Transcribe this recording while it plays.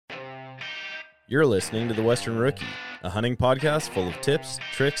You're listening to The Western Rookie, a hunting podcast full of tips,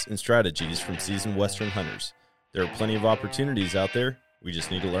 tricks, and strategies from seasoned Western hunters. There are plenty of opportunities out there. We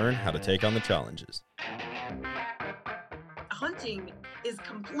just need to learn how to take on the challenges. Hunting is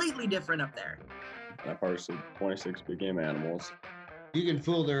completely different up there. I've harvested 26 big game animals. You can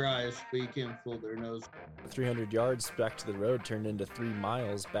fool their eyes, but you can't fool their nose. 300 yards back to the road turned into 3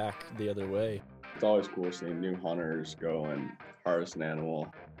 miles back the other way. It's always cool seeing new hunters go and harvest an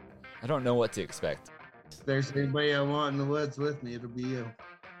animal. I don't know what to expect. If there's anybody I want in the woods with me, it'll be you.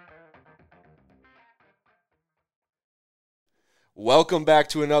 Welcome back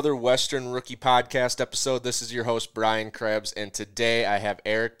to another Western Rookie Podcast episode. This is your host, Brian Krebs, and today I have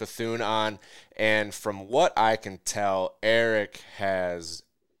Eric Bethune on. And from what I can tell, Eric has,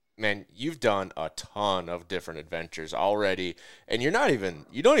 man, you've done a ton of different adventures already, and you don't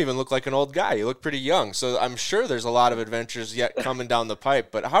even look like an old guy. You look pretty young, so I'm sure there's a lot of adventures yet coming down the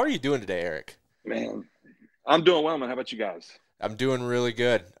pipe. But how are you doing today, Eric? Man, I'm doing well, man. How about you guys? I'm doing really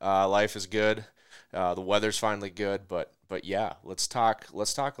good. Life is good. The weather's finally good, but yeah, let's talk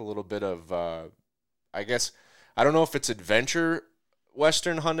a little bit of, I guess, I don't know if it's adventure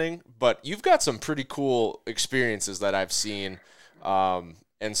Western hunting, but you've got some pretty cool experiences that I've seen.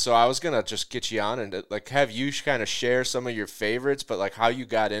 And so I was going to just get you on and like have you kind of share some of your favorites, but like how you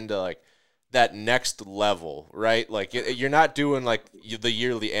got into like that next level, right? Like you're not doing like the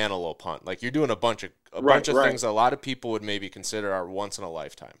yearly antelope hunt. Like you're doing a bunch of things a lot of people would maybe consider are once in a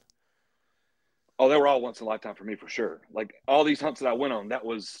lifetime. Oh, they were all once in a lifetime for me, for sure. Like all these hunts that I went on,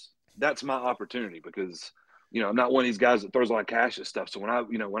 that's my opportunity because, you know, I'm not one of these guys that throws a lot of cash at stuff. So when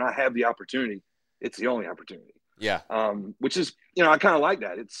I have the opportunity, it's the only opportunity. Yeah. Which is, you know, I kind of like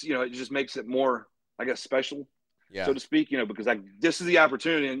that. It's, you know, it just makes it more, I guess, special, so to speak, you know, because this is the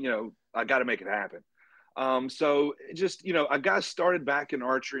opportunity and, you know, I got to make it happen. So it just, you know, I got started back in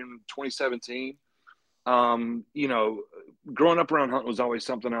archery in 2017. You know, growing up around hunting was always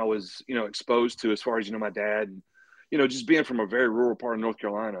something I was, you know, exposed to as far as, you know, my dad and, you know, just being from a very rural part of North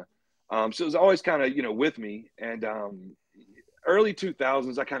Carolina. So it was always kind of, you know, with me and, early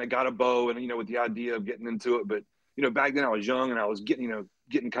 2000s, I kind of got a bow and, you know, with the idea of getting into it. But, you know, back then I was young and I was getting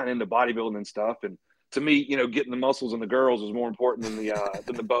kind of into bodybuilding and stuff. And to me, you know, getting the muscles and the girls was more important than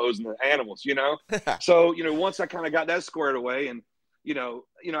the bows and the animals, you know? So, you know, once I kind of got that squared away and, you know,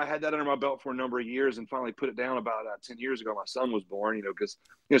 I had that under my belt for a number of years and finally put it down about 10 years ago. My son was born, you know, because,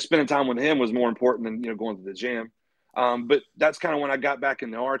 you know, spending time with him was more important than, you know, going to the gym. But that's kind of when I got back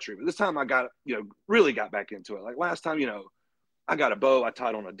into archery. But this time I really got back into it. Like last time, you know, I got a bow, I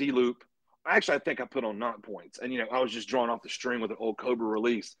tied on a D-loop. Actually, I think I put on knot points. And, you know, I was just drawing off the string with an old Cobra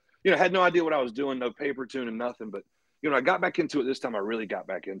release. You know, I had no idea what I was doing, no paper tuning, nothing. But, you know, I got back into it this time. I really got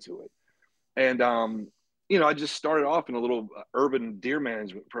back into it. And, you know, I just started off in a little urban deer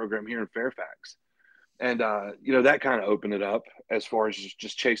management program here in Fairfax. And, you know, that kind of opened it up as far as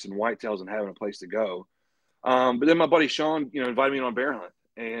just chasing whitetails and having a place to go. But then my buddy Sean, you know, invited me on a bear hunt.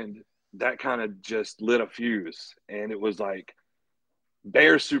 And that kind of just lit a fuse. And it was like,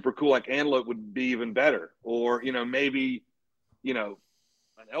 bear's super cool, like antelope would be even better, or, you know, maybe, you know,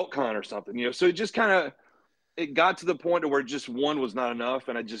 an elk hunt or something, you know. So it just kind of, it got to the point where just one was not enough.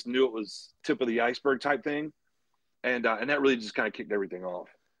 And I just knew it was tip of the iceberg type thing. And that really just kind of kicked everything off.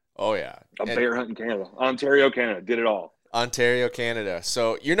 Oh yeah. Bear hunt in Canada, Ontario, Canada, did it all. Ontario, Canada.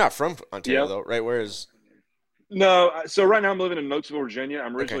 So you're not from Ontario though, right? Where is? No. So right now I'm living in Notesville, Virginia.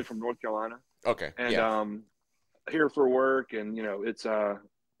 I'm originally from North Carolina. Okay. And, here for work, and you know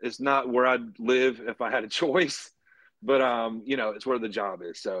it's not where I'd live if I had a choice, but you know it's where the job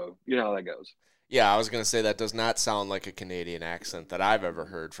is, so you know how that goes. Yeah, I was gonna say that does not sound like a Canadian accent that I've ever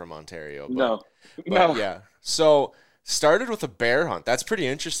heard from Ontario. But, no. Yeah. So started with a bear hunt. That's pretty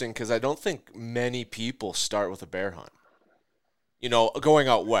interesting because I don't think many people start with a bear hunt. You know, going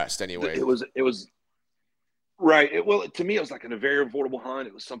out west anyway. It was. Right. Well, to me, it was like a very affordable hunt.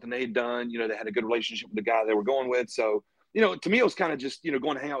 It was something they'd done. You know, they had a good relationship with the guy they were going with. So, you know, to me, it was kind of just, you know,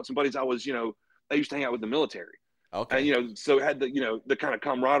 going to hang out with some buddies. I used to hang out with the military. Okay. And, you know, so it had the, you know, the kind of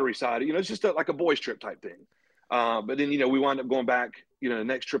camaraderie side. You know, it's just like a boys trip type thing. But then, you know, we wound up going back. You know, the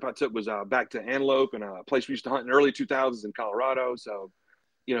next trip I took was back to antelope and a place we used to hunt in the early 2000s in Colorado. So,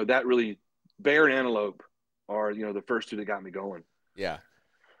 you know, that really, bear and antelope are, you know, the first two that got me going. Yeah.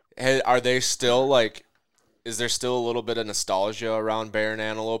 And are they still like, is there still a little bit of nostalgia around bear and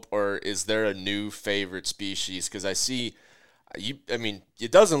antelope, or is there a new favorite species? Because I see, I mean,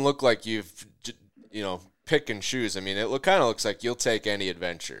 it doesn't look like you've, you know, pick and choose. I mean, it kind of looks like you'll take any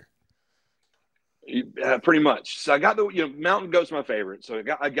adventure. Pretty much. So I got mountain goat's my favorite. So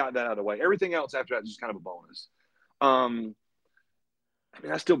I got that out of the way. Everything else after that is just kind of a bonus. I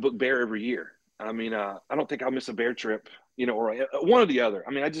mean, I still book bear every year. I mean, I don't think I'll miss a bear trip, or one or the other.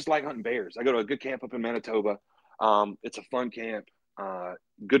 I mean, I just like hunting bears. I go to a good camp up in Manitoba. It's a fun camp,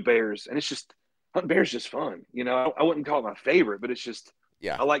 good bears, and it's just hunting bears is just fun. I wouldn't call it my favorite, but it's just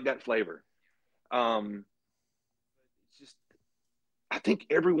I like that flavor. It's just I think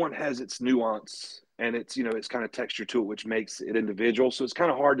everyone has its nuance and it's kind of texture to it, which makes it individual. So it's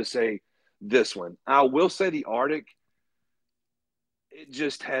kind of hard to say this one. I will say the Arctic, it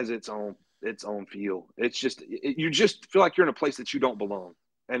just has its own feel. It's just you just feel like you're in a place that you don't belong,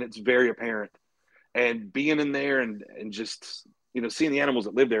 and it's very apparent. And being in there and just seeing the animals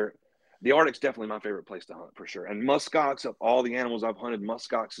that live there, the Arctic's definitely my favorite place to hunt for sure. And muskox, of all the animals I've hunted,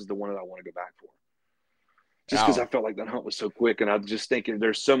 muskox is the one that I want to go back for. Just because I felt like that hunt was so quick, and I'm just thinking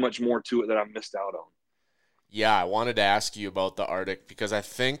there's so much more to it that I missed out on. Yeah, I wanted to ask you about the Arctic because I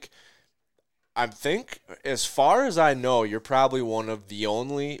think as far as I know, you're probably one of the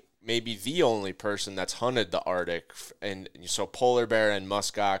only, maybe the only person that's hunted the Arctic, and so polar bear and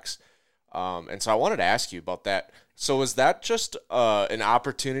muskox. And so I wanted to ask you about that. So was that just an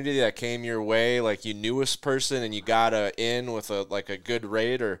opportunity that came your way, like you knew this person and you got in with a good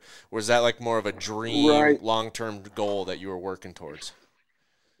rate, or was that like more of a dream, long-term goal that you were working towards?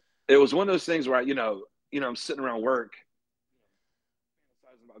 It was one of those things where I'm sitting around work,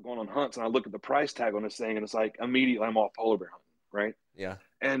 about going on hunts, and I look at the price tag on this thing, and it's like immediately I'm off polar bear hunting, right? Yeah.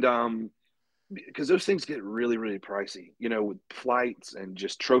 And because those things get really, really pricey, with flights and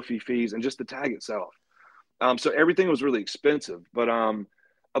just trophy fees and just the tag itself. So everything was really expensive. But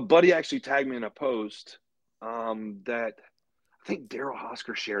a buddy actually tagged me in a post that I think Daryl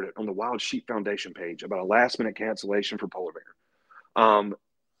Hosker shared it on the Wild Sheep Foundation page about a last-minute cancellation for polar bear.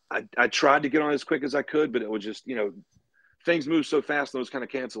 I tried to get on as quick as I could, but it was just, things move so fast in those kind of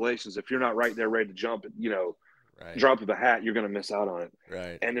cancellations. If you're not right there ready to jump, drop of a hat, you're going to miss out on it.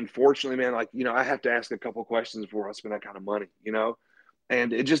 Right. And unfortunately, man, I have to ask a couple questions before I spend that kind of money,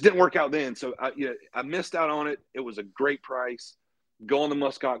 and it just didn't work out then. So I missed out on it. It was a great price. Go on the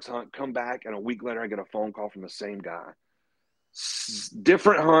muskox hunt, come back, and a week later I get a phone call from the same guy.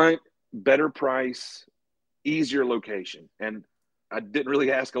 Different hunt, better price, easier location. And I didn't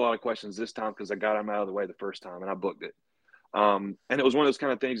really ask a lot of questions this time because I got him out of the way the first time and I booked it. And it was one of those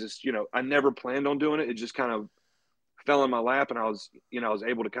kind of things that's, I never planned on doing it. It just kind of fell in my lap, and I was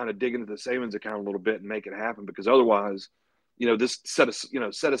able to kind of dig into the savings account a little bit and make it happen, because otherwise, this set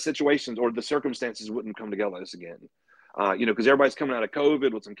of situations or the circumstances wouldn't come together like this again. Because everybody's coming out of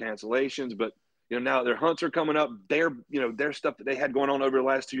COVID with some cancellations, but now their hunts are coming up. Their stuff that they had going on over the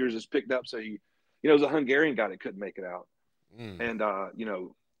last 2 years is picked up. So it was a Hungarian guy that couldn't make it out. And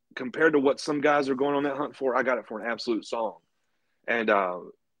compared to what some guys are going on that hunt for, I got it for an absolute song. And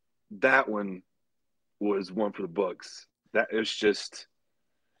that one was one for the books. That it was just,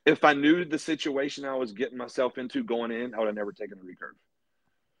 if I knew the situation I was getting myself into going in, I would have never taken a recurve.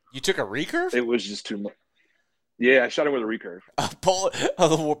 You took a recurve? It was just too much. Yeah, I shot him with a recurve.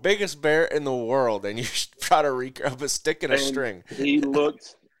 The biggest bear in the world, and you shot a recurve, a stick and a string. He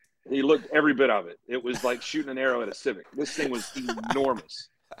looked every bit of it. It was like shooting an arrow at a Civic. This thing was enormous.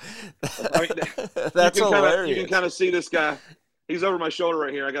 That's hilarious. You can kind of see this guy. He's over my shoulder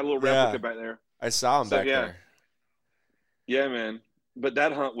right here. I got a little replica back there. I saw him back there. Yeah, man. But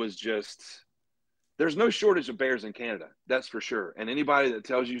that hunt was just – there's no shortage of bears in Canada. That's for sure. And anybody that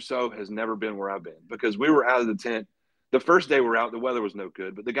tells you so has never been where I've been, because we were out of the tent. The first day we were out, the weather was no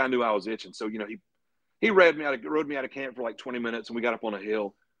good, but the guy knew I was itching. So, he rode me out of camp for like 20 minutes, and we got up on a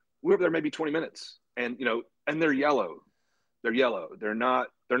hill. We were up there maybe 20 minutes, and and they're yellow. They're yellow. They're not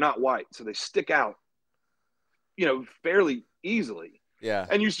white. So they stick out, fairly easily. Yeah.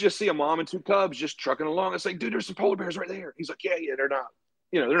 And you just see a mom and two cubs just trucking along. It's like, dude, there's some polar bears right there. He's like, yeah, they're not,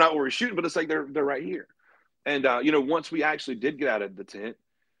 they're not where we're shooting, but it's like, they're right here. And, once we actually did get out of the tent,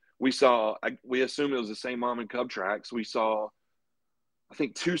 we assumed it was the same mom and cub tracks. We saw, I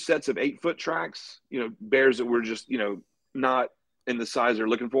think, 2 sets of 8-foot tracks, bears that were just, not in the size they're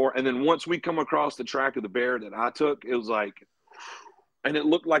looking for. And then once we come across the track of the bear that I took, it was like, and it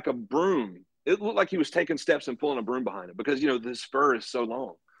looked like a broom. It looked like he was taking steps and pulling a broom behind it, because, this fur is so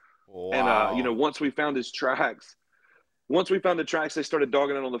long. Wow. And, once we found the tracks, they started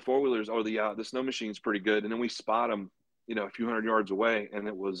dogging it on the 4-wheelers or the snow machines pretty good. And then we spot them, a few hundred yards away, and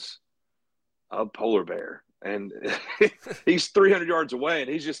it was a polar bear. And he's 300 yards away,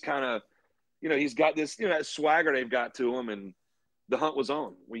 and he's just kind of, he's got this, that swagger they've got to him. And the hunt was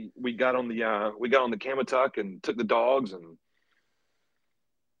on. We got on the Kamatuck and took the dogs, and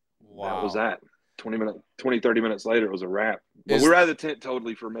wow. That was that. 30 minutes later, it was a wrap. But we were out of the tent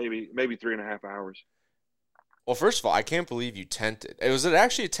totally for maybe 3.5 hours. Well, first of all, I can't believe you tented. Was it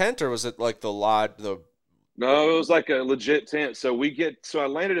actually a tent, or was it like the lodge? No, it was like a legit tent. So I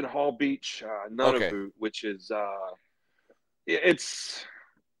landed in Hall Beach, Nunavut, Okay. which is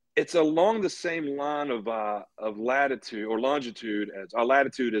it's along the same line of latitude or longitude as our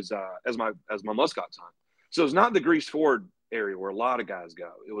latitude as my muskox hunt. So it's not the Grease Ford area where a lot of guys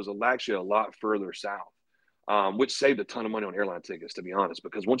go. It was actually a lot further south, which saved a ton of money on airline tickets, to be honest.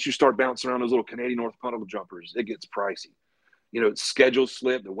 Because once you start bouncing around those little Canadian North puddle jumpers, it gets pricey. Schedules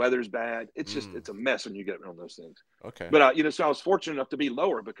slip, the weather's bad. It's just it's a mess when you get around those things. Okay. But so I was fortunate enough to be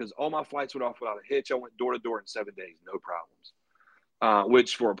lower because all my flights went off without a hitch. I went door to door in 7 days, no problems.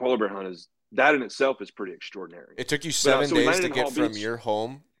 Which for a polar bear hunt that in itself is pretty extraordinary. It took you 7 so we days to landed in get Hall from Beach. your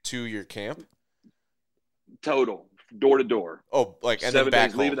home to your camp? Total, door to door. Oh, like, and 7 then back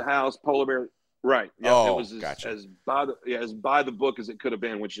days, home. leaving the house, polar bear. Right. Yeah. Oh, it was gotcha. as by the book as it could have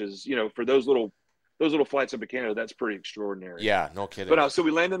been, which is, for those little flights up to Canada, that's pretty extraordinary. Yeah, no kidding. But so we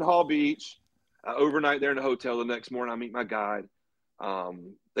landed in Hall Beach, overnight there in the hotel. The next morning, I meet my guide.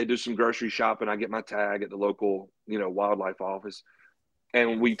 They do some grocery shopping. I get my tag at the local, wildlife office,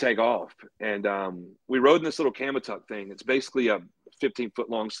 and we take off. And we rode in this little Kamatuck thing. It's basically a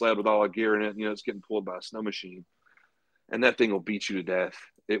 15-foot long sled with all our gear in it. It's getting pulled by a snow machine, and that thing will beat you to death.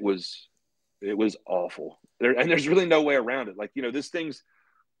 It was awful. There's really no way around it. Like, this thing's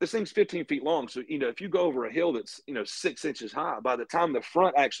 15 feet long. So, if you go over a hill that's, 6 inches high, by the time the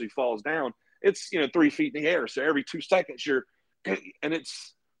front actually falls down, it's, 3 feet in the air. So every 2 seconds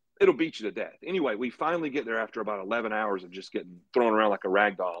it'll beat you to death. Anyway, we finally get there after about 11 hours of just getting thrown around like a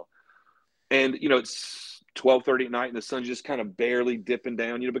rag doll. And, it's 12:30 at night and the sun's just kind of barely dipping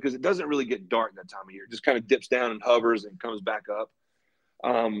down, because it doesn't really get dark that time of year. It just kind of dips down and hovers and comes back up.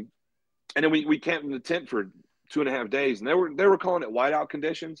 And then we camped in the tent for 2.5 days, and they were calling it whiteout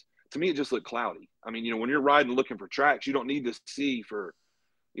conditions. To me, it just looked cloudy. I mean, when you're riding looking for tracks, you don't need to see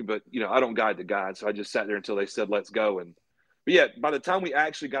but I don't guide the guide, so I just sat there until they said let's go. But yeah, by the time we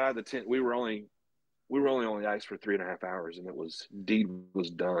actually got out of the tent, we were only on the ice for 3.5 hours, and deed was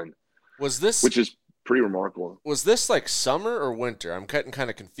done. Which is pretty remarkable. Was this like summer or winter? I'm getting kind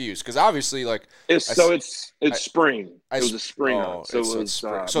of confused because obviously, like, it's spring. It was a spring hunt, so it's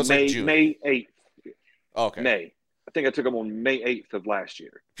spring. So it's May, like June. May 8th. Okay. May. I think I took them on May 8th of last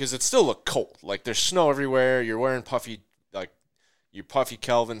year. Because it still looked cold. Like, there's snow everywhere. You're wearing your puffy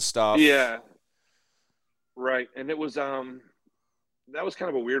Kelvin stuff. Yeah. Right. And it was that was kind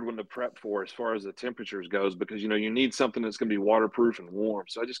of a weird one to prep for as far as the temperatures goes, because you need something that's going to be waterproof and warm.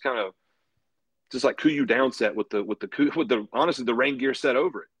 So I just kind of like Kuiu down set with the honestly the rain gear set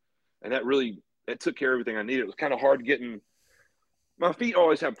over it, and that took care of everything I needed. It was kind of hard getting. My feet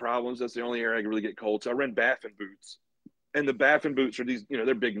always have problems. That's the only area I can really get cold. So I ran Baffin boots, and the Baffin boots are these,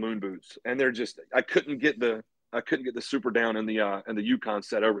 they're big moon boots, and they're just I couldn't get the super down in the Yukon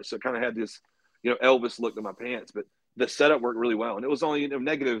set over it. So it kind of had this, Elvis look to my pants, but the setup worked really well. And it was only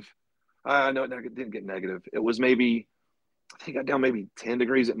negative. No, it didn't get negative. It was maybe, I think I got down maybe 10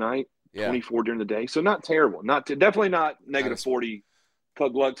 degrees at night, 24 during the day. So not terrible. Definitely not negative 40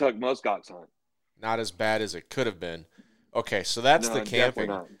 Glug Tug muskox hunt. Not as bad as it could have been. Okay, so that's the camping.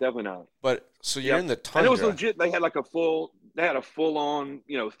 Definitely not. But so you're in the tundra. And it was legit. They had a full on,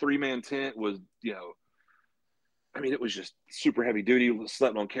 3-man tent with, I mean, it was just super heavy duty. We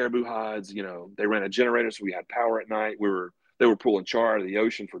slept on caribou hides. They ran a generator, so we had power at night. They were pulling char out of the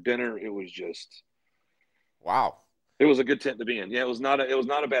ocean for dinner. It was just, wow. It was a good tent to be in. Yeah, it was not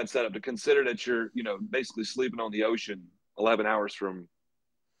a bad setup to consider that you're, basically sleeping on the ocean 11 hours from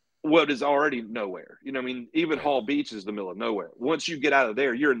what is already nowhere. Even Hall Beach is the middle of nowhere. Once you get out of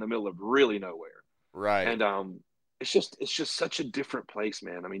there, you're in the middle of really nowhere. Right. And it's just such a different place,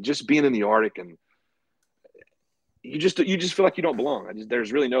 man. I mean, just being in the Arctic, and you just feel like you don't belong.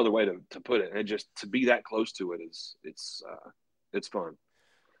 There's really no other way to put it. And just to be that close to it it's fun.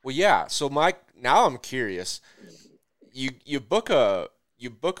 Well, yeah. So now I'm curious. You book a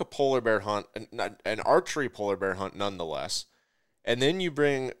polar bear hunt, an archery polar bear hunt nonetheless, and then you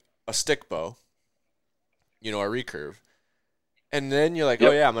bring a stick bow, a recurve, and then you're like,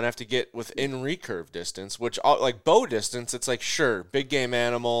 oh yeah, I'm gonna have to get within recurve distance, which like bow distance, it's like, sure, big game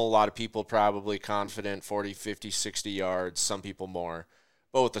animal, a lot of people probably confident 40, 50, 60 yards, some people more.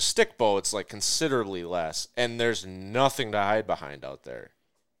 But with the stick bow, it's like considerably less, and there's nothing to hide behind out there.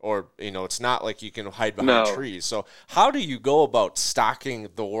 Or, it's not like you can hide behind trees. So how do you go about stalking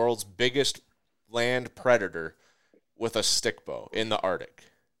the world's biggest land predator with a stick bow in the Arctic?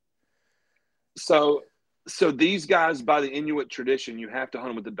 So these guys, by the Inuit tradition, you have to hunt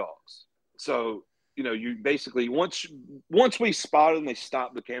them with the dogs. So, you basically, once we spot them, they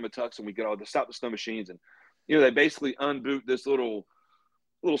stop the Kamatucks, and they stop the snow machines, and they basically unboot this little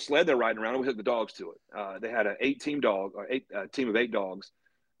sled they're riding around, and we hooked the dogs to it. They had a team of 8 dogs.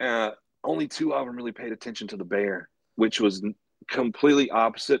 Only 2 of them really paid attention to the bear, which was completely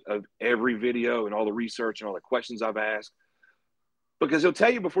opposite of every video and all the research and all the questions I've asked. Because he'll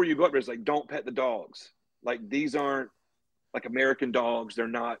tell you before you go up there, it's like, don't pet the dogs. Like, these aren't like American dogs. They're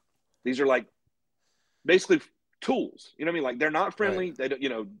not. These are like basically tools. You know what I mean? Like, they're not friendly. Right. They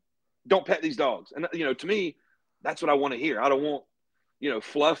don't, don't pet these dogs. And, to me, that's what I want to hear. I don't want,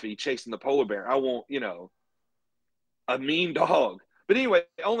 Fluffy chasing the polar bear. I want, a mean dog. But anyway,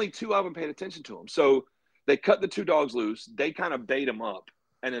 only 2 of them paid attention to him. So they cut the 2 dogs loose. They kind of bait them up.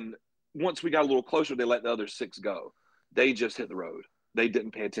 And then once we got a little closer, they let the other 6 go. They just hit the road. They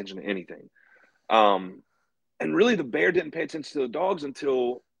didn't pay attention to anything. And really, the bear didn't pay attention to the dogs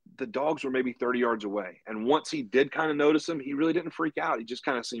until the dogs were maybe 30 yards away. And once he did kind of notice them, he really didn't freak out. He just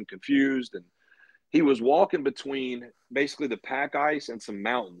kind of seemed confused. And he was walking between basically the pack ice and some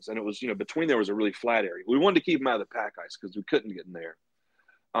mountains. And it was, between there was a really flat area. We wanted to keep him out of the pack ice because we couldn't get in there.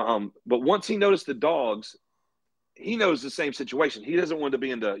 But once he noticed the dogs, he knows the same situation. He doesn't want to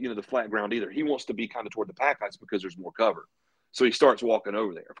be in the, the flat ground either. He wants to be kind of toward the pack ice because there's more cover. So he starts walking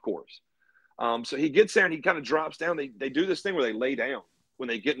over there, of course. So he gets there and he kind of drops down. They do this thing where they lay down when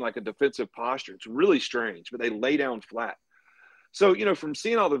they get in like a defensive posture. It's really strange, but they lay down flat. So, from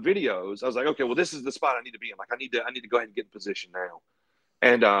seeing all the videos, I was like, okay, well, this is the spot I need to be in. Like, I need to go ahead and get in position now.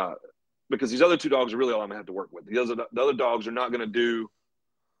 And because these other 2 dogs are really all I'm going to have to work with. The other dogs are not going to do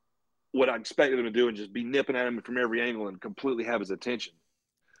what I expected them to do and just be nipping at him from every angle and completely have his attention.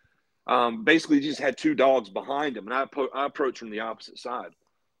 Basically, he just had 2 dogs behind him, and I approached from the opposite side.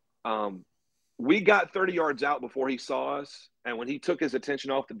 We got 30 yards out before he saw us, and when he took his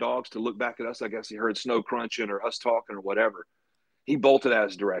attention off the dogs to look back at us, I guess he heard snow crunching or us talking or whatever. He bolted at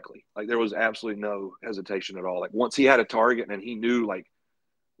us directly. Like, there was absolutely no hesitation at all. Like, once he had a target and he knew, like,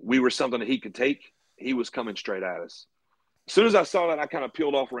 we were something that he could take, he was coming straight at us. As soon as I saw that, I kind of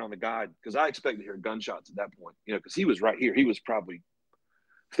peeled off around the guide because I expected to hear gunshots at that point, because he was right here. He was probably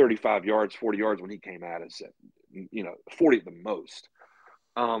 35 yards, 40 yards when he came at us, at, 40 at the most.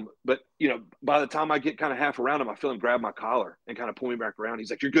 But, by the time I get kind of half around him, I feel him grab my collar and kind of pull me back around. He's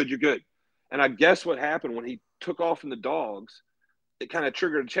like, you're good, you're good. And I guess what happened when he took off from the dogs, it kind of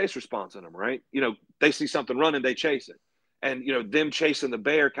triggered a chase response in them, right? They see something running, they chase it. And, them chasing the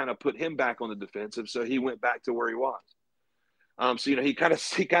bear kind of put him back on the defensive. So he went back to where he was. So, he kind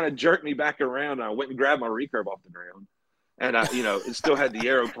of jerked me back around, and I went and grabbed my recurve off the ground. And it still had the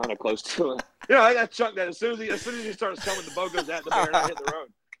arrow kind of close to it. I got chunked that as soon as he starts coming, the bow goes at the bear and I hit the road.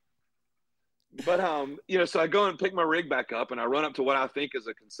 But so I go and pick my rig back up, and I run up to what I think is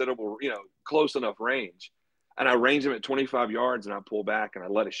a considerable, close enough range. And I range him at 25 yards, and I pull back and I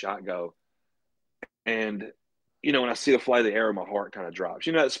let a shot go. And when I see the fly of the arrow, my heart kind of drops.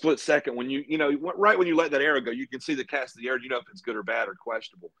 That split second when right when you let that arrow go, you can see the cast of the arrow. If it's good or bad or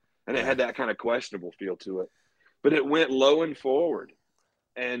questionable. And it had that kind of questionable feel to it. But it went low and forward,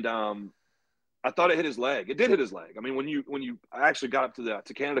 and I thought it hit his leg. It did hit his leg. I mean, I actually got up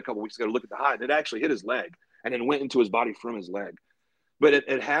to Canada a couple weeks ago to look at the hide. It actually hit his leg, and then went into his body from his leg. But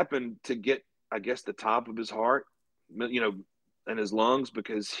it happened to get, I guess, the top of his heart, and his lungs,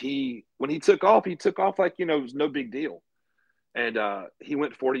 because when he took off like it was no big deal, and he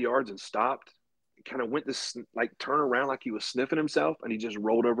went 40 yards and stopped. He kind of went this like turn around like he was sniffing himself, and he just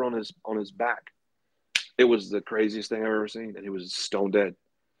rolled over on his back. It was the craziest thing I've ever seen, and he was stone dead.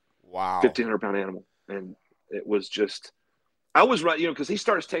 Wow. 1,500-pound animal. And it was just – I was right, because he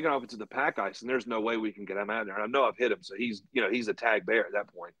starts taking off into the pack ice, and there's no way we can get him out of there. And I know I've hit him, so he's a tag bear at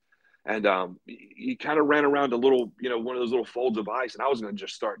that point. And he kind of ran around a little, one of those little folds of ice, and I was going to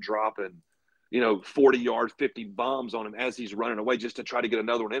just start dropping, 40-yard, 50 bombs on him as he's running away just to try to get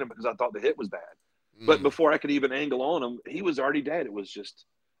another one in him because I thought the hit was bad. But before I could even angle on him, he was already dead. It was just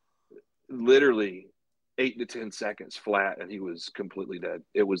literally – 8 to 10 seconds flat, and he was completely dead.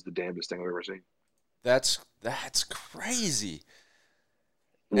 It was the damnedest thing I've ever seen. That's crazy.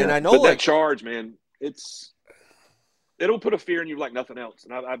 Yeah. And I know, but like, that charge, man, it'll put a fear in you like nothing else.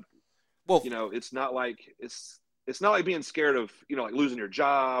 And it's not like it's not like being scared of like losing your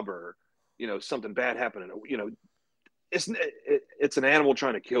job or something bad happening. It's an animal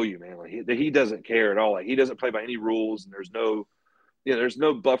trying to kill you, man. Like he doesn't care at all. Like he doesn't play by any rules, and there's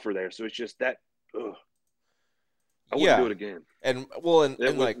no buffer there. So it's just that. Ugh. I wouldn't do it again. And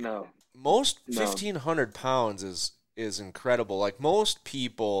most 1,500 pounds is incredible. Like most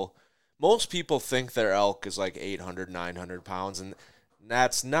people think their elk is like 800, 900 pounds, and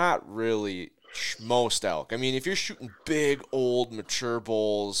that's not really most elk. I mean, if you're shooting big, old, mature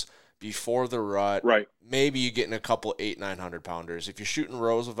bulls, before the rut. Right. Maybe you get in a couple 800-900 pounders. If you're shooting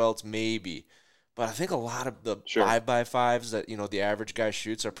Roosevelts, maybe. But I think a lot of the 5x5s that, the average guy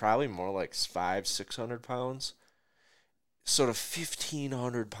shoots are probably more like 500-600 pounds. So the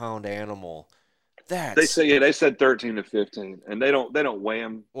 1,500-pound animal, they said 13 to 15, and they don't weigh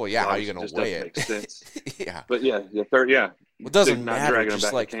them. Well, yeah, how are you going to weigh it? Makes sense. Yeah. But yeah. It doesn't matter.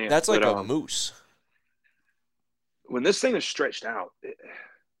 Just like that's like a moose. When this thing is stretched out,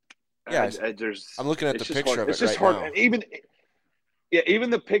 I'm looking at the picture of it just right hard. now. And even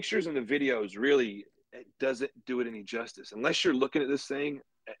the pictures and the videos really it doesn't do it any justice unless you're looking at this thing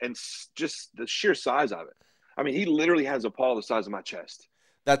and just the sheer size of it. I mean, he literally has a paw the size of my chest.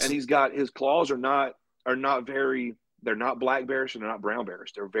 And he's got his claws are not very. They're not black bearish and they're not brown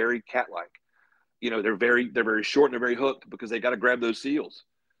bearish. They're very cat-like. They're very short and they're very hooked because they got to grab those seals.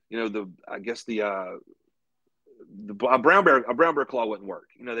 A brown bear claw wouldn't work.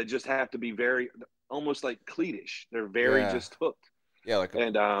 They just have to be very almost like cleatish. They're very just hooked. Yeah, like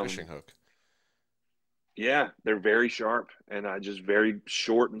a fishing hook. Yeah, they're very sharp and just very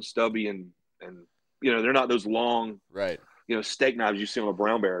short and stubby and they're not those long steak knives you see on a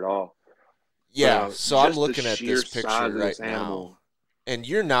brown bear at all. Yeah, so I'm looking at this picture right now. And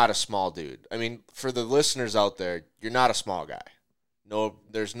you're not a small dude. I mean, for the listeners out there, you're not a small guy. No,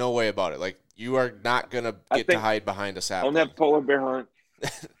 there's no way about it. Like, you are not going to get to hide behind a sapling. On that polar bear hunt, I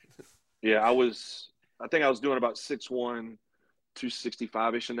think I was doing about 6'1",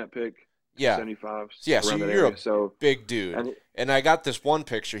 265-ish in that pick. Yeah. 75. Yeah, so you're a big dude. And I got this one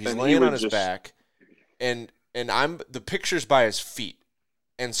picture. He's laying on his back, and the picture's by his feet.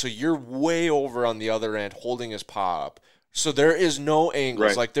 And so you're way over on the other end holding his paw up. So there is no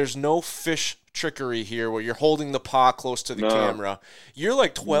angles. Right. Like, there's no fish trickery here where you're holding the paw close to the camera. You're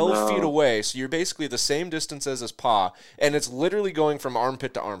like 12 feet away, so you're basically the same distance as his paw, and it's literally going from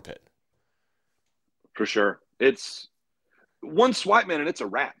armpit to armpit. For sure. It's one swipe, man, and it's a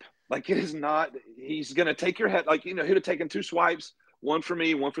wrap. Like, it is not – he's going to take your head – like, he'd have taken 2 swipes, one for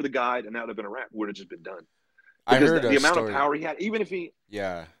me, one for the guide, and that would have been a wrap. Would have just been done. Because I heard the amount of power he had, even if he –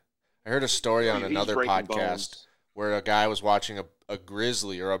 Yeah. I heard a story on another podcast bones. Where a guy was watching a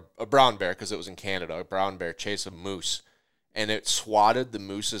grizzly or a brown bear, because it was in Canada, a brown bear chase a moose, and it swatted the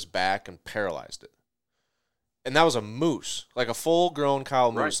moose's back and paralyzed it. And that was a moose, like a full-grown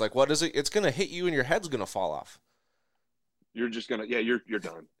cow moose. Right. Like, what is it? It's going to hit you and your head's going to fall off. You're just going to – you're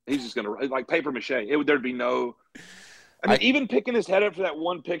done. He's just going to – like paper mache. There'd be no – I mean, even picking his head up for that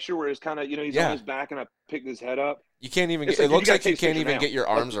one picture where it's kind of, he's on his back and I picked his head up. You can't even – it looks like you can't even get your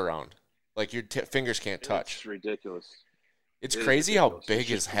arms around. Like, your fingers can't touch. It's ridiculous. It's crazy how big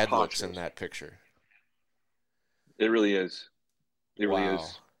his head looks in that picture. It really is. It really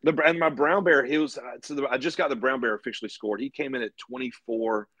is. And my brown bear, I just got the brown bear officially scored. He came in at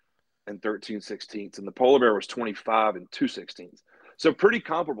 24 and 13/16, and the polar bear was 25 and 2/16. So pretty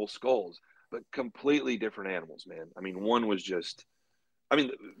comparable skulls, but completely different animals, man. I mean, one was just,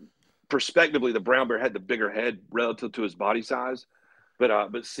 prospectively, the brown bear had the bigger head relative to his body size.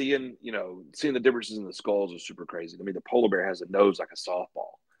 But seeing the differences in the skulls is super crazy. I mean, the polar bear has a nose like a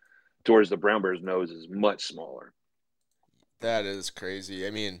softball, whereas the brown bear's nose is much smaller. That is crazy.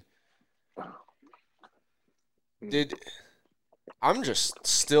 I mean, I'm just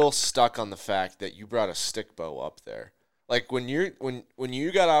still stuck on the fact that you brought a stick bow up there. Like, when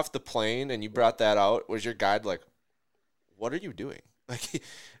you got off the plane and you brought that out, was your guide like, "What are you doing?" Like,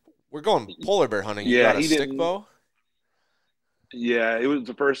 we're going polar bear hunting. You brought a stick bow? Yeah, it was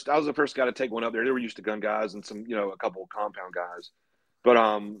I was the first guy to take one up there. They were used to gun guys and some, a couple of compound guys. But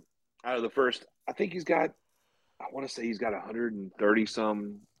out of the first, I think I want to say he's got 130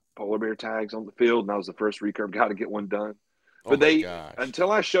 some polar bear tags on the field, and I was the first recurve guy to get one done. But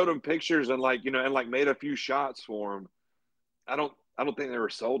until I showed them pictures and made a few shots for them, I don't think they were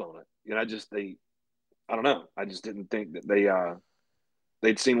sold on it. I don't know. I just didn't think that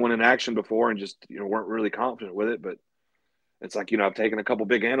they'd seen one in action before and just weren't really confident with it, but. It's like, I've taken a couple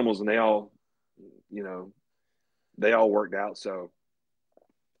big animals and they all worked out. So,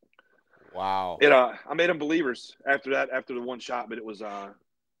 wow. I made them believers after the one shot, but it was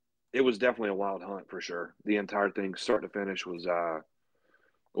definitely a wild hunt for sure. The entire thing, start to finish, was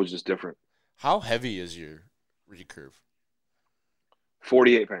just different. How heavy is your recurve?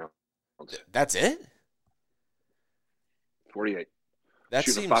 48 pounds. That's it? 48. That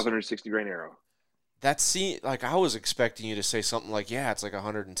shooting seems a 560 grain arrow. That seems like I was expecting you to say something like, it's like a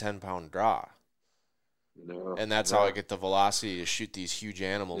 110-pound draw. No. And that's how I get the velocity to shoot these huge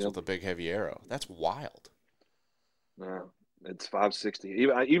animals with a big, heavy arrow. That's wild. No, it's 560.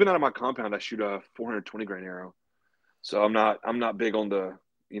 Even out of my compound, I shoot a 420 grain arrow. So I'm not big on the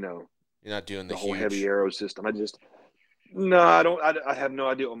you know, You're not doing the the whole huge. heavy arrow system. No, I don't. I have no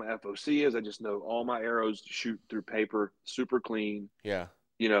idea what my FOC is. I just know all my arrows shoot through paper, super clean. Yeah.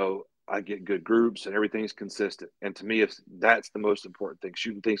 You know, I get good groups and everything's consistent. And to me, that's the most important thing,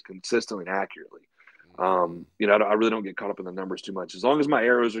 shooting things consistently and accurately. You know, I really don't get caught up in the numbers too much. As long as my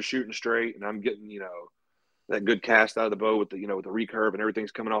arrows are shooting straight and I'm getting, you know, that good cast out of the bow with the, you know, with the recurve and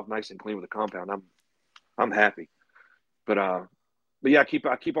everything's coming off nice and clean with the compound, I'm happy. But yeah, I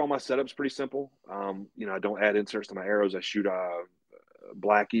keep all my setups pretty simple. You know, I don't add inserts to my arrows. I shoot a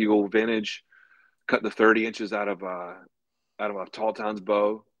Black Eagle vintage, cut the 30 inches out of a Tall Towns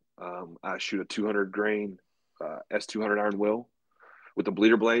bow. I shoot a 200 grain S200 iron will with the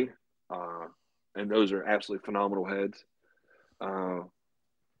bleeder blade, and those are absolutely phenomenal heads.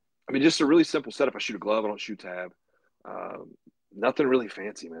 I mean, just a really simple setup. I shoot a glove. I don't shoot tab. Nothing really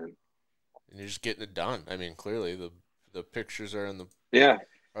fancy, man. And you're just getting it done. I mean, clearly the pictures are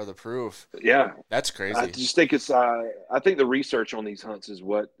are the proof. Yeah, that's crazy. I just think it's. I think the research on these hunts is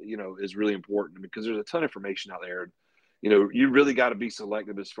what, you know, is really important, because there's a ton of information out there. You know, you really got to be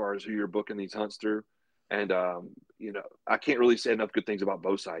selective as far as who you're booking these hunts through. And you know, I can't really say enough good things about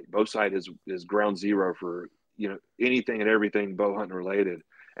Bowsight. Bowsight is ground zero for, you know, anything and everything bow hunting related.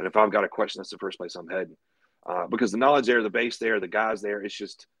 And if I've got a question, that's the first place I'm heading, because the knowledge there, the base there, the guys there, it's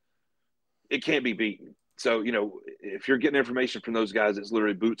just, it can't be beaten. So, you know, if you're getting information from those guys, it's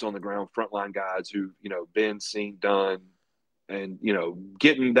literally boots on the ground, frontline guys who, you know, been, seen, done, and, you know,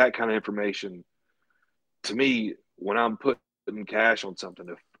 getting that kind of information. To me, when I'm putting cash on something,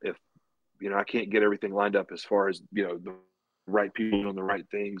 if you know, I can't get everything lined up as far as, you know, the right people doing the right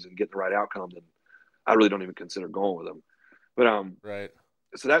things and getting the right outcome, then I really don't even consider going with them. But right.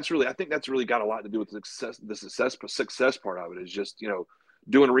 So I think that's really got a lot to do with the success part of it, is just, you know,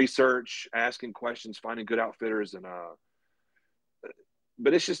 doing research, asking questions, finding good outfitters, and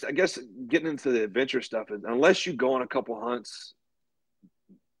but it's just, I guess, getting into the adventure stuff. And unless you go on a couple hunts,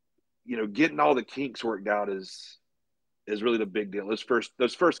 you know, getting all the kinks worked out is really the big deal. Those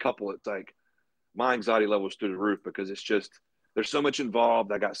first couple, it's like my anxiety level is through the roof, because it's just, there's so much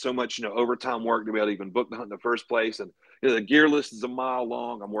involved. I got so much, you know, overtime work to be able to even book the hunt in the first place. And, you know, the gear list is a mile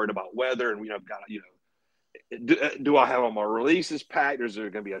long. I'm worried about weather, and, you know, I've got, you know, do I have all my releases packed? Or is there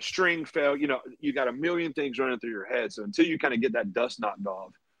going to be a string fail? You know, you got a million things running through your head. So until you kind of get that dust knocked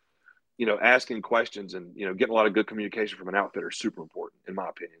off, you know, asking questions and, you know, getting a lot of good communication from an outfitter is super important, in my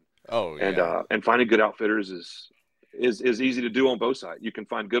opinion. Oh, yeah. And finding good outfitters is easy to do on both sides. You can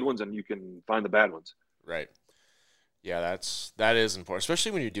find good ones and you can find the bad ones. Right. Yeah, that is important,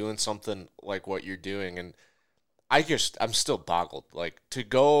 especially when you're doing something like what you're doing. And I'm still boggled. Like, to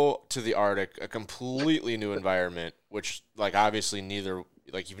go to the Arctic, a completely new environment, which, like, obviously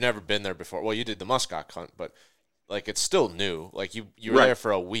you've never been there before. Well, you did the muskox hunt, but, like, it's still new. Like, you were right. there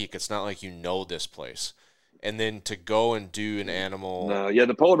for a week. It's not like you know this place. And then to go and do an animal. No, yeah,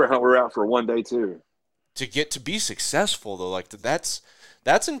 the polar bear hunt, we were out for one day too. To get to be successful, though, like, that's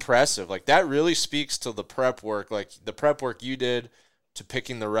impressive. Like, that really speaks to the prep work, like the prep work you did to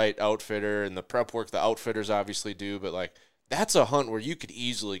picking the right outfitter, and the prep work the outfitters obviously do. But, like, that's a hunt where you could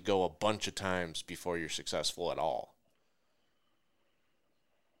easily go a bunch of times before you're successful at all.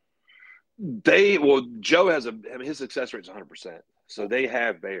 Joe has his success rate is 100%. So they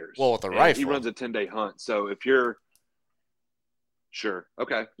have bears. Well, with the rifle, he runs a 10-day hunt. So if you're sure,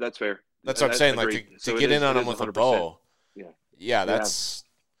 okay, that's fair. That's what I'm saying. Agreed. Like, to get in on them with 100%. A bow. Yeah, that's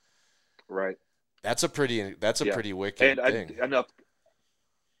right. That's a pretty wicked thing.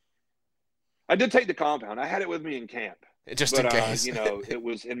 I did take the compound. I had it with me in camp, just in case. You know, it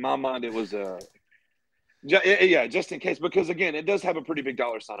was, in my mind, it was yeah, just in case, because again, it does have a pretty big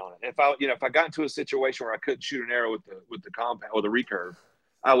dollar sign on it. If I got into a situation where I couldn't shoot an arrow with the compound or the recurve,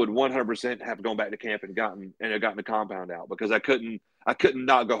 I would 100% have gone back to camp and gotten the compound out, because I couldn't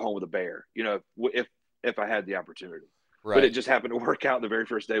not go home with a bear, you know, if I had the opportunity. Right. But it just happened to work out the very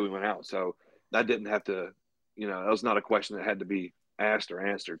first day we went out. So I didn't have to, you know, that was not a question that had to be asked or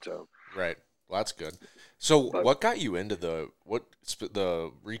answered. So. Right. Well, that's good. So what got you into the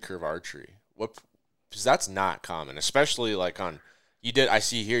recurve archery? Because that's not common, especially like I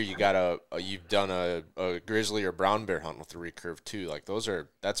see here you've done a grizzly or brown bear hunt with the recurve too. Like,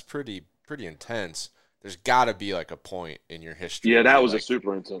 that's pretty intense. There's got to be like a point in your history. Yeah, that was a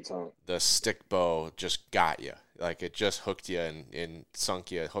super intense hunt. The stick bow just got you. Like, it just hooked you and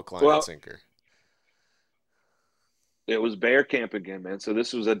sunk you hook, line, and sinker. It was bear camp again, man. So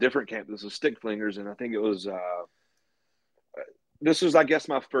this was a different camp. This was stick flingers, and I think it was this was, I guess,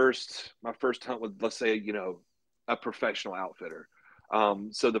 my first hunt with, let's say, you know, a professional outfitter.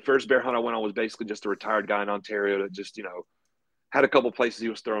 So the first bear hunt I went on was basically just a retired guy in Ontario that just, you know, had a couple places he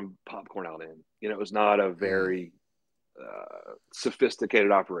was throwing popcorn out in. It was not a very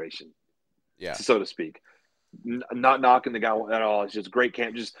sophisticated operation, so to speak. Not knocking the guy at all. It's just great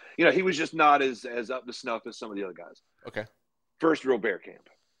camp. Just he was just not as up to snuff as some of the other guys. Okay. First real bear camp.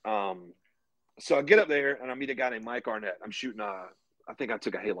 So I get up there and I meet a guy named Mike Arnett. I'm shooting I think I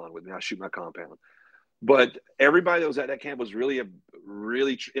took a halon with me. I shoot my compound. But everybody that was at that camp was really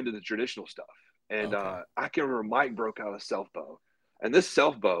into the traditional stuff. And I can remember Mike broke out a self bow. And this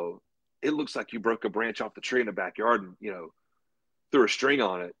self bow, it looks like you broke a branch off the tree in the backyard and, threw a string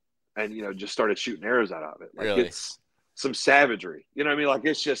on it and, just started shooting arrows out of it. Like really? It's some savagery. You know what I mean? Like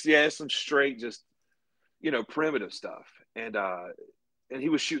it's just, it's some straight, just, primitive stuff. And he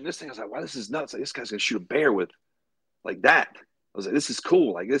was shooting this thing. I was like, wow, this is nuts. Like this guy's going to shoot a bear with like that. I was like, this is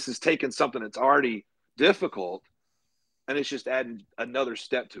cool. Like this is taking something that's already difficult and it's just adding another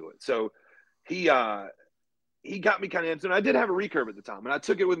step to it. So he got me kind of into it. I did have a recurve at the time and I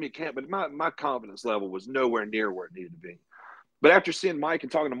took it with me at camp, but my confidence level was nowhere near where it needed to be. But after seeing Mike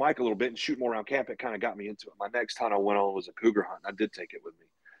and talking to Mike a little bit and shooting more around camp, it kind of got me into it. My next hunt I went on was a cougar hunt. I did take it with me.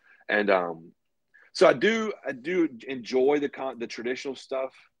 And so I do enjoy the traditional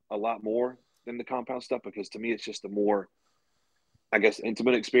stuff a lot more than the compound stuff because to me it's just a more, I guess,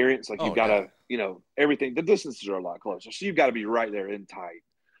 intimate experience. Like you've got to, everything, the distances are a lot closer. So you've got to be right there in tight.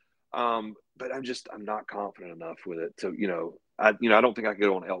 But I'm not confident enough with it to, I don't think I could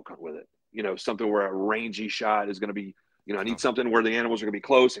go on an elk hunt with it. Something where a rangy shot is going to be, I need something where the animals are going to be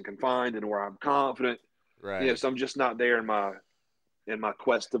close and confined and where I'm confident. Right. So I'm just not there in my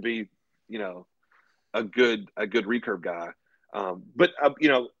quest to be, a good recurve guy. But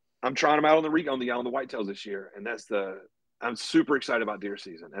I'm trying them out on the whitetails this year. And I'm super excited about deer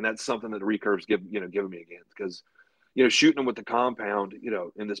season. And that's something that the recurves giving me again, because, shooting them with the compound,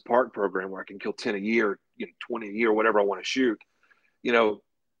 in this park program where I can kill 10 a year, 20 a year, whatever I want to shoot,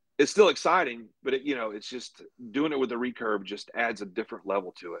 it's still exciting, but it's just doing it with the recurve just adds a different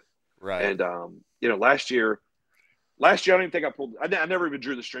level to it. Right. And, last year, I don't even think I never even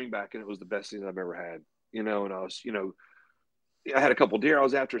drew the string back and it was the best season I've ever had, and I was, I had a couple deer I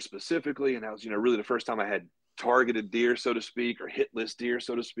was after specifically. And that was, really the first time I had targeted deer, so to speak, or hit list deer,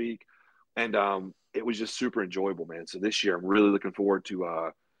 so to speak. And, it was just super enjoyable, man. So this year I'm really looking forward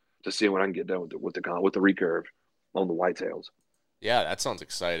to seeing what I can get done with the recurve on the whitetails. Yeah, that sounds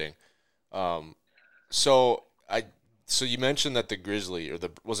exciting. So you mentioned that the grizzly,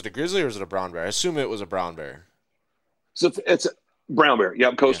 was it a grizzly or was it a brown bear? I assume it was a brown bear. So it's a brown bear.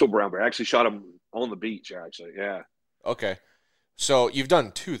 Yeah, coastal brown bear. I actually shot him on the beach, actually. Yeah. Okay. So you've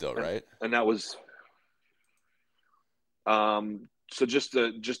done two though, right? And that was so just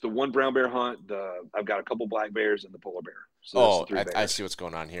the one brown bear hunt. I've got a couple black bears and the polar bear. So I see what's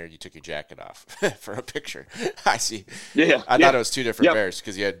going on here. You took your jacket off for a picture. I see. Yeah. I thought it was two different bears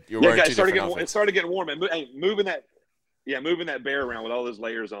because you were wearing two different outfits. It started getting warm, and moving that bear around with all those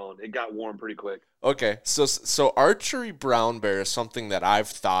layers on, it got warm pretty quick. Okay, so archery brown bear is something that I've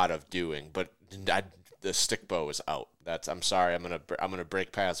thought of doing, but the stick bow is out. I'm sorry. I'm gonna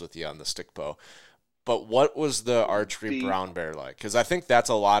break paths with you on the stick bow. But what was the archery brown bear like? Because I think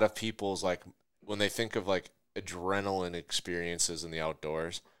that's a lot of people's, like, when they think of like adrenaline experiences in the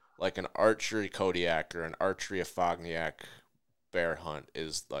outdoors, like an archery Kodiak or an archery Afogniak bear hunt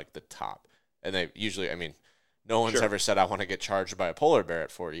is like the top. And they usually, no one's ever said I want to get charged by a polar bear at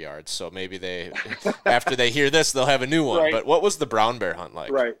 40 yards. So maybe they, after they hear this, they'll have a new one. Right. But what was the brown bear hunt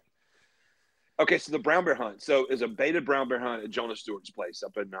like? Right. Okay, so the brown bear hunt. So is a baited brown bear hunt at Jonah Stewart's place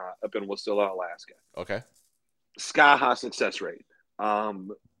up in Wasilla, Alaska. Okay. Sky high success rate.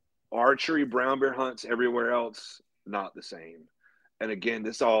 Archery brown bear hunts everywhere else, not the same. And again,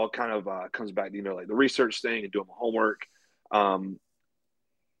 this all kind of comes back to, like the research thing and doing my homework.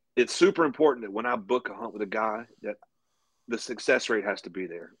 It's super important that when I book a hunt with a guy, that the success rate has to be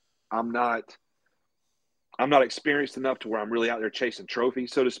there. I'm not experienced enough to where I'm really out there chasing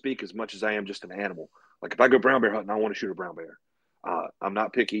trophies, so to speak, as much as I am just an animal. Like if I go brown bear hunting, I want to shoot a brown bear. I'm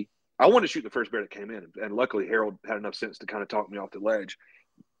not picky. I want to shoot the first bear that came in. And luckily Harold had enough sense to kind of talk me off the ledge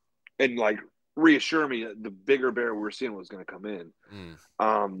and like reassure me that the bigger bear we were seeing was going to come in.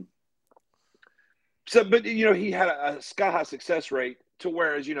 But he had a sky high success rate to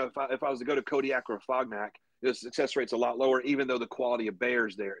whereas, if I was to go to Kodiak or Afognak, the success rate's a lot lower, even though the quality of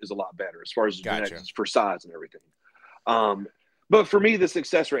bears there is a lot better as far as genetics for size and everything. But for me, the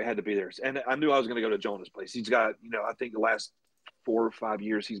success rate had to be there. And I knew I was going to go to Jonah's place. He's got, I think the last 4 or 5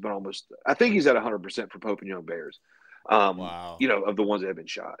 years, he's been I think he's at 100% for Pope and Young bears, wow. Of the ones that have been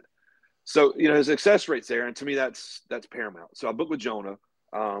shot. So, his success rate's there. And to me, that's paramount. So I booked with Jonah.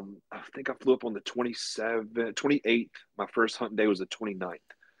 I think I flew up on the 28th. My first hunt day was the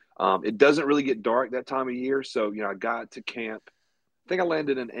 29th. It doesn't really get dark that time of year. So, I got to camp. I think I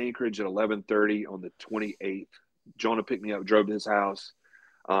landed in Anchorage at 11:30 on the 28th. Jonah picked me up, drove to his house.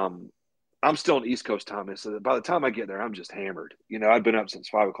 I'm still on East Coast time. So by the time I get there, I'm just hammered. I've been up since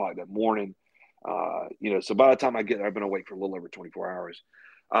 5 o'clock that morning. So by the time I get there, I've been awake for a little over 24 hours.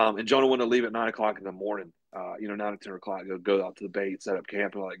 And Jonah wanted to leave at 9 o'clock in the morning, 9 or 10 o'clock, go out to the bait, set up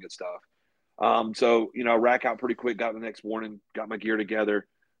camp and all that good stuff. So, rack out pretty quick, got the next morning, got my gear together,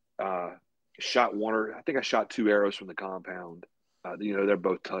 shot I think I shot 2 arrows from the compound. They're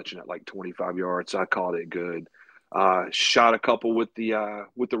both touching at like 25 yards. So I called it good. Shot a couple with the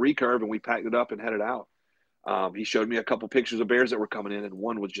recurve, and we packed it up and headed out. He showed me a couple pictures of bears that were coming in, and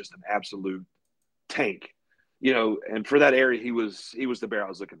one was just an absolute tank. And for that area, he was the bear I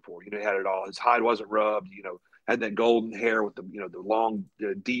was looking for. He had it all. His hide wasn't rubbed. Had that golden hair with the the long,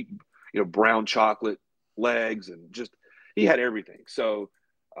 deep, brown chocolate legs, and just he had everything. So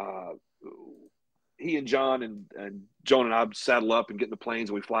he and John and Jonah and I saddle up and get in the planes,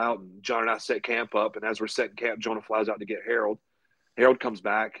 and we fly out. And John and I set camp up. And as we're setting camp, Jonah flies out to get Harold. Harold comes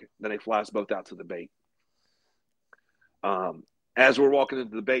back. Then they fly us both out to the bait. As we're walking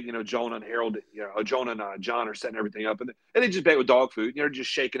into the bait, Jonah and Harold, Jonah and John are setting everything up, and they just bait with dog food. Just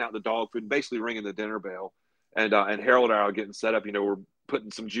shaking out the dog food, basically ringing the dinner bell. And Harold and I are getting set up. We're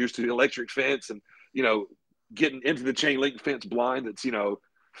putting some juice to the electric fence, and getting into the chain link fence blind that's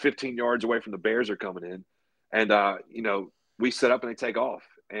 15 yards away from the bears are coming in. And we set up and they take off.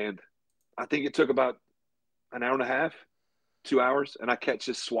 And I think it took about an hour and a half, 2 hours, and I catch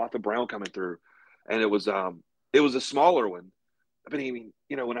this swath of brown coming through, and it was a smaller one. I mean,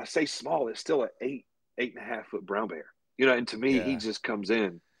 when I say small, it's still an 8.5 foot brown bear. And to me, he just comes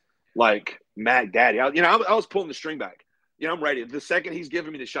in like Mac Daddy. I was pulling the string back. I'm ready. The second he's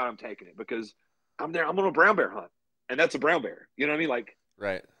giving me the shot, I'm taking it because I'm there. I'm on a brown bear hunt, and that's a brown bear. You know what I mean? Like,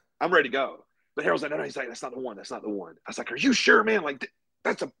 right. I'm ready to go. But Harold's like, no. He's like, that's not the one. That's not the one. I was like, are you sure, man? Like,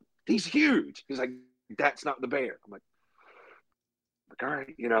 he's huge. He's like, that's not the bear. I'm like, all right,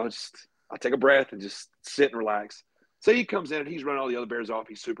 I'll take a breath and just sit and relax. So he comes in and he's running all the other bears off.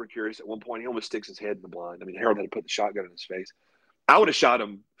 He's super curious. At one point, he almost sticks his head in the blind. I mean, Harold had to put the shotgun in his face. I would have shot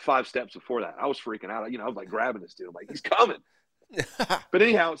him 5 steps before that. I was freaking out. I was like grabbing this dude. I'm like, he's coming. But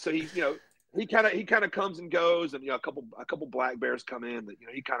anyhow, so he kind of comes and goes, and a couple black bears come in. That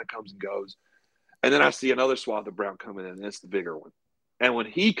he kind of comes and goes, and then I see another swath of brown coming in, and it's the bigger one. And when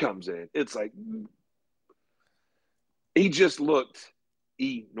he comes in, it's like he just looked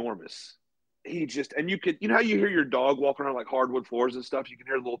enormous. And you could, how you hear your dog walking around like hardwood floors and stuff, you can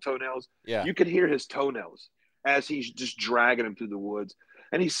hear the little toenails. Yeah. You can hear his toenails as he's just dragging him through the woods.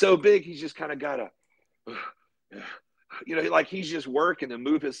 And he's so big, he's just kind of got to, like he's just working to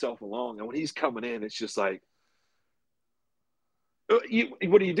move himself along. And when he's coming in, it's just like, what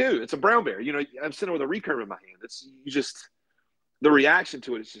do you do? It's a brown bear. I'm sitting with a recurve in my hand. The reaction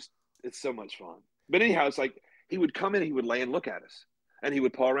to it is it's so much fun. But anyhow, it's like he would come in, he would lay and look at us. And he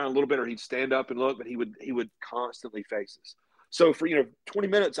would paw around a little bit, or he'd stand up and look, but he would constantly face us. So for 20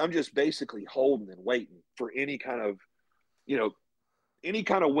 minutes, I'm just basically holding and waiting for any kind of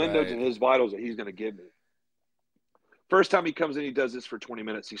window to his vitals that he's going to give me. First time he comes in, he does this for 20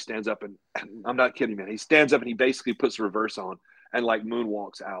 minutes. He stands up, and I'm not kidding, man. He stands up and he basically puts the reverse on and like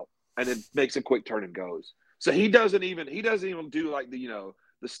moonwalks out, and then makes a quick turn and goes. So he doesn't even do like the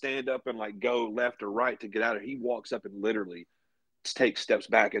stand up and like go left or right to get out of it. He walks up and literally takes steps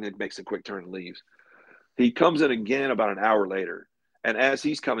back and then makes a quick turn and leaves. He comes in again about an hour later, and as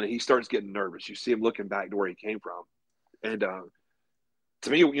he's coming in, he starts getting nervous. You see him looking back to where he came from. And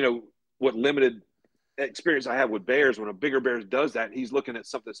to me, what limited experience I have with bears, when a bigger bear does that, he's looking at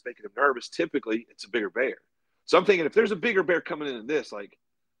something that's making him nervous, typically it's a bigger bear. So I'm thinking, if there's a bigger bear coming in this, like,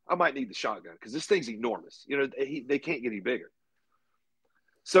 I might need the shotgun because this thing's enormous. They can't get any bigger.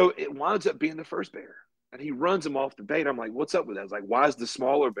 So it winds up being the first bear. And he runs him off the bait. I'm like, what's up with that? I was like, why is the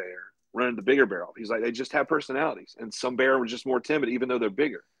smaller bear running the bigger bear off? He's like, they just have personalities. And some bear were just more timid, even though they're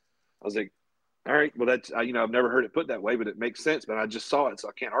bigger. I was like, all right, well, that's, I've never heard it put that way, but it makes sense. But I just saw it, so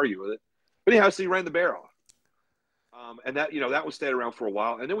I can't argue with it. But anyhow, so he ran the bear off. And that, that one stayed around for a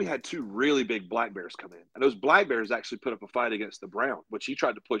while. And then we had 2 really big black bears come in. And those black bears actually put up a fight against the brown, which he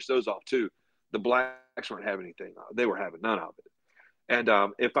tried to push those off too. The blacks weren't having anything. They were having none of it. And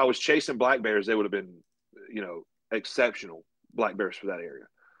if I was chasing black bears, they would have been, exceptional black bears for that area.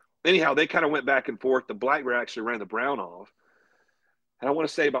 Anyhow, they kind of went back and forth. The black bear actually ran the brown off. And I want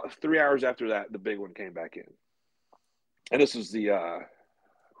to say about 3 hours after that, the big one came back in. And this was the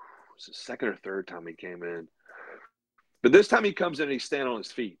second or third time he came in. But this time he comes in and he's standing on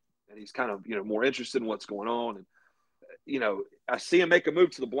his feet and he's kind of, more interested in what's going on. And, I see him make a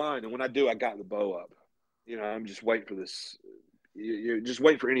move to the blind. And when I do, I got the bow up. I'm just waiting for this. You're just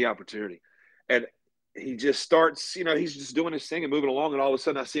waiting for any opportunity. And he just starts, he's just doing his thing and moving along. And all of a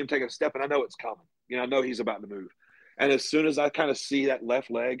sudden I see him take a step and I know it's coming. I know he's about to move. And as soon as I kind of see that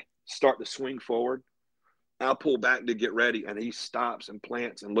left leg start to swing forward, I'll pull back to get ready. And he stops and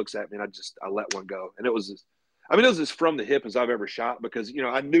plants and looks at me. And I let one go. And it was as from the hip as I've ever shot because,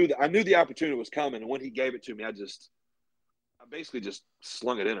 I knew the opportunity was coming. And when he gave it to me, I basically just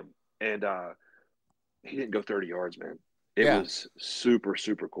slung it in him. And he didn't go 30 yards, man. It was super,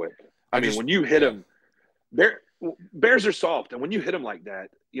 super quick. I mean, when you hit him, bears are soft. And when you hit them like that,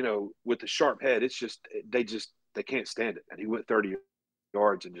 with the sharp head, it's just they can't stand it. And he went 30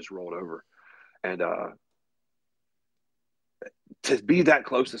 yards and just rolled over. And to be that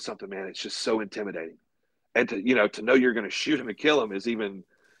close to something, man, it's just so intimidating. And to know you're going to shoot him and kill him is even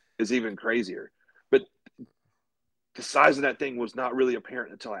crazier. But the size of that thing was not really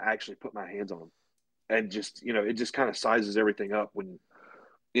apparent until I actually put my hands on him. And just, it just kind of sizes everything up when,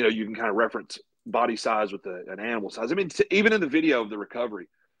 you can kind of reference body size with an animal size. I mean, even in the video of the recovery,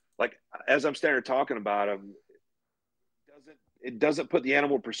 like as I'm standing talking about him, it doesn't put the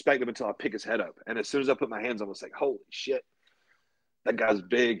animal in perspective until I pick his head up. And as soon as I put my hands on him, it's like, holy shit, that guy's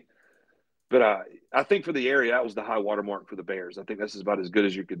big. But I think for the area, that was the high water mark for the Bears. I think this is about as good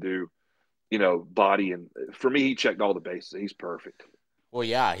as you could do, body. And for me, he checked all the bases. He's perfect. Well,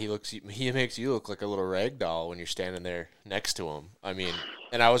 yeah, he makes you look like a little rag doll when you're standing there next to him. I mean,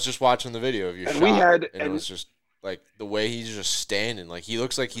 and I was just watching the video of your shot, and it was just like the way he's just standing. Like he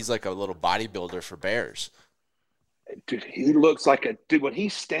looks like he's like a little bodybuilder for bears. Dude, he looks like a dude when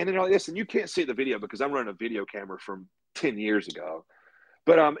he's standing like this, and you can't see the video because I'm running a video camera from 10 years ago.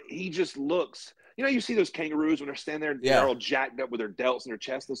 But he just looks. You see those kangaroos when they're standing there and they're all jacked up with their delts and their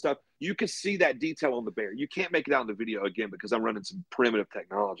chest and stuff. You can see that detail on the bear. You can't make it out in the video again because I'm running some primitive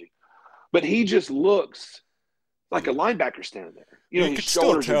technology. But he just looks like a linebacker standing there. His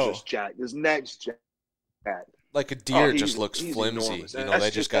shoulders are just jacked. His neck's jacked. Like a deer just looks flimsy. Enormous.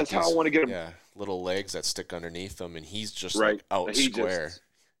 They just got that's these how I want to get him. little legs that stick underneath them, and he's just Right. like out square.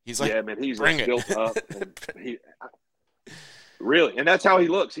 He's like, yeah, man, he's bring like it. built up. And really, and that's how he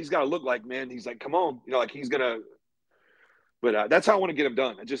looks. He's got to look like, man, he's like, come on, like he's gonna. But that's how I want to get him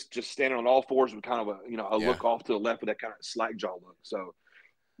done. Just standing on all fours with kind of a look off to the left with that kind of slack jaw look. So,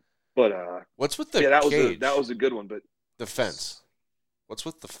 but what's with the cage? that was a good one. But the fence. What's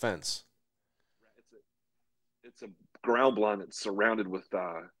with the fence? It's a ground blind that's surrounded with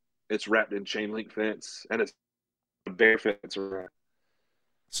it's wrapped in chain link fence and it's a bear fence around.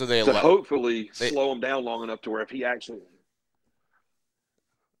 So hopefully slow him down long enough to where if he actually.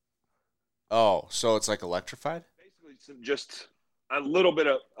 Oh, so it's like electrified? Basically, just a little bit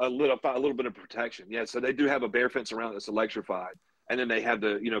of protection. Yeah, so they do have a bear fence around that's electrified, and then they have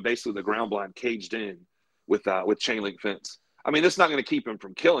the basically the ground blind caged in with chain link fence. I mean, it's not going to keep him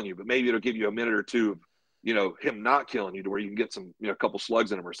from killing you, but maybe it'll give you a minute or two of him not killing you to where you can get some a couple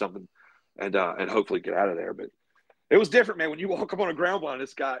slugs in him or something, and hopefully get out of there. But it was different, man. When you walk up on a ground blind,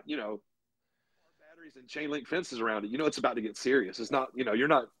 it's got batteries and chain link fences around it. It's about to get serious. It's not you're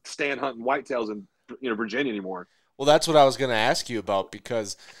not stand hunting whitetails in Virginia anymore. Well, that's what I was going to ask you about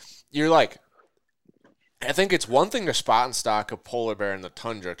because you're like, I think it's one thing to spot and stalk a polar bear in the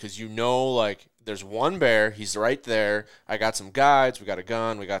tundra because like there's one bear, he's right there. I got some guides, we got a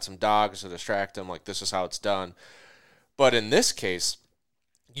gun, we got some dogs to distract him. Like this is how it's done. But in this case,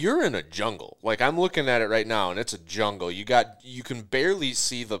 you're in a jungle. Like I'm looking at it right now, and it's a jungle. You can barely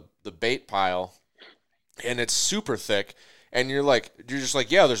see the bait pile, and it's super thick. And you're just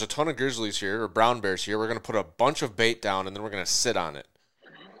like, yeah, there's a ton of grizzlies here or brown bears here. We're gonna put a bunch of bait down, and then we're gonna sit on it.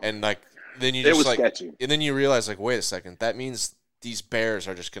 And like then you just sketchy. And then you realize like, wait a second, that means these bears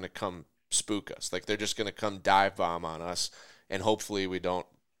are just gonna come spook us. Like they're just gonna come dive bomb on us, and hopefully they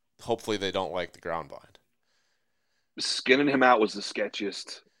don't like the ground blind. Skinning him out was the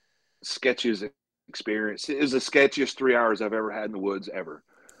sketchiest experience. It was the sketchiest 3 hours I've ever had in the woods ever.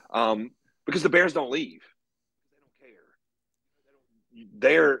 Because the bears don't leave. They don't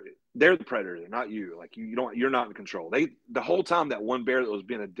care. They're the predator. They're not you. Like you're not in control. The whole time that one bear that was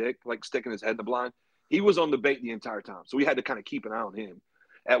being a dick, like sticking his head in the blind, he was on the bait the entire time. So we had to kind of keep an eye on him.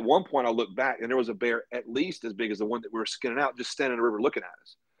 At one point, I looked back and there was a bear at least as big as the one that we were skinning out, just standing in the river looking at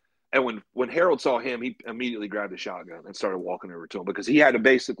us. And when Harold saw him, he immediately grabbed a shotgun and started walking over to him because he had to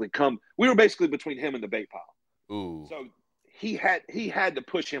basically come. We were basically between him and the bait pile. Ooh. So he had to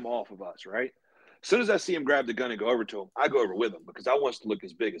push him off of us, right? As soon as I see him grab the gun and go over to him, I go over with him because I want us to look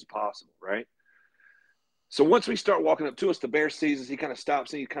as big as possible, right? So once we start walking up to us, the bear sees us. He kind of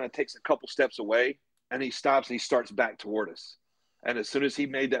stops and he kind of takes a couple steps away, and he stops and he starts back toward us. And as soon as he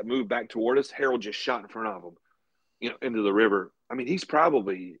made that move back toward us, Harold just shot in front of him, into the river. I mean, he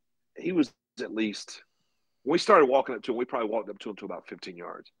was at least, when we started walking up to him, we probably walked up to him to about 15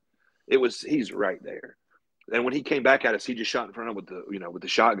 yards. He's right there. And when he came back at us, he just shot in front of him with the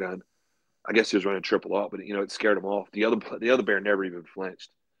shotgun. I guess he was running triple up, but it scared him off. The other bear never even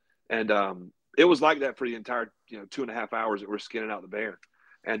flinched. And it was like that for the entire 2.5 hours that we're skinning out the bear.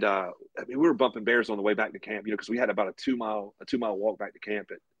 And we were bumping bears on the way back to camp, because we had about a 2 mile walk back to camp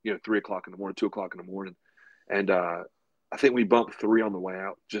at 3 o'clock in the morning, 2 o'clock in the morning. And I think we bumped 3 on the way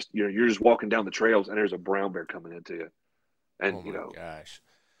out. Just you're just walking down the trails and there's a brown bear coming into you. And oh my gosh,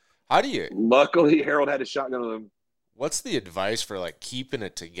 how do you? Luckily, Harold had a shotgun with him. What's the advice for like keeping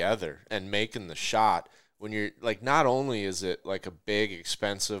it together and making the shot when you're like, not only is it like a big,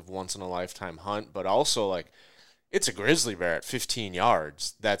 expensive, once in a lifetime hunt, but also like it's a grizzly bear at 15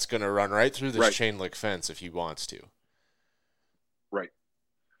 yards that's going to run right through this chain link fence if he wants to. Right.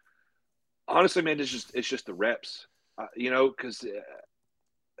 Honestly, man, it's just the reps, because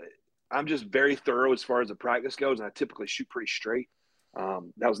I'm just very thorough as far as the practice goes, and I typically shoot pretty straight.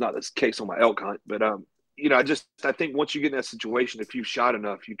 That was not the case on my elk hunt, but I think once you get in that situation, if you've shot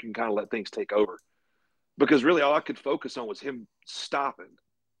enough, you can kind of let things take over. Because really, all I could focus on was him stopping,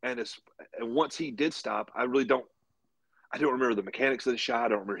 and once he did stop, I don't remember the mechanics of the shot. I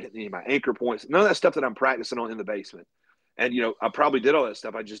don't remember hitting any of my anchor points. None of that stuff that I'm practicing on in the basement. And, I probably did all that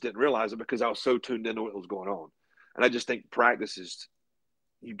stuff. I just didn't realize it because I was so tuned into what was going on. And I just think practice is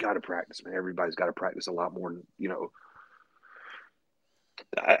 – you got to practice, man. Everybody's got to practice a lot more than,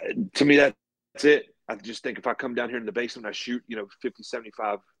 to me, that's it. I just think if I come down here in the basement and I shoot, 50,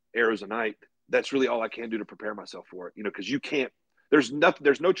 75 arrows a night, that's really all I can do to prepare myself for it, because you can't – there's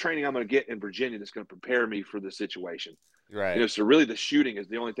no training I'm going to get in Virginia that's going to prepare me for the situation. Right. So really the shooting is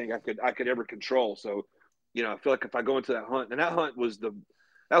the only thing I could ever control. So, I feel like if I go into that hunt, and that hunt was the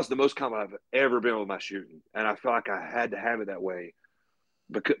most confident I've ever been with my shooting. And I feel like I had to have it that way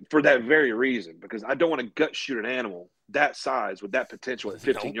for that very reason, because I don't want to gut shoot an animal that size with that potential at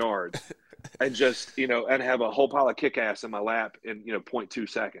 15 yards and just, and have a whole pile of kick ass in my lap in, 0.2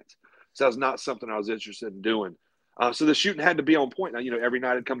 seconds. So that's not something I was interested in doing. So the shooting had to be on point. Now, every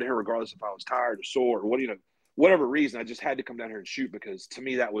night I'd come down here regardless if I was tired or sore or whatever reason, I just had to come down here and shoot, because to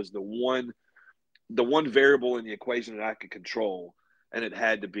me that was the one variable in the equation that I could control, and it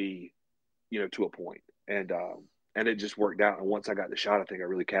had to be, to a point. And it just worked out. And once I got the shot, I think I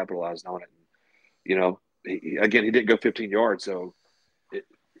really capitalized on it. And, he didn't go 15 yards, so it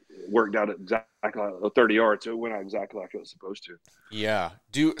worked out at exactly 30 yards. So it went out exactly like it was supposed to. Yeah.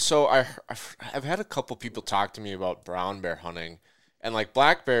 So I've had a couple people talk to me about brown bear hunting, and like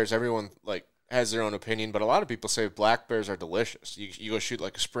black bears, everyone like has their own opinion, but a lot of people say black bears are delicious. You go shoot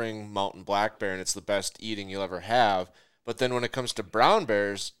like a spring mountain black bear, and it's the best eating you'll ever have. But then when it comes to brown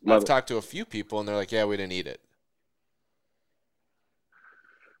bears, I've talked to a few people, and they're like, yeah, we didn't eat it.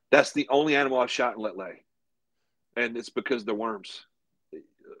 That's the only animal I've shot and let lay. And it's because the worms.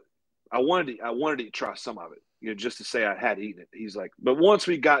 I wanted to try some of it, just to say I had eaten it. He's like, but once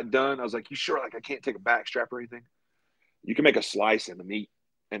we got done, I was like, you sure? Like, I can't take a back strap or anything? You can make a slice in the meat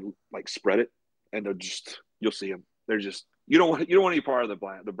and like spread it, and you'll see them. They're just, you don't want any part of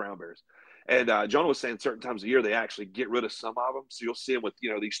the brown bears. And John was saying certain times of year they actually get rid of some of them, so you'll see them with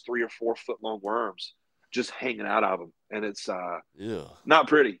these 3 or 4 foot long worms just hanging out of them, and it's not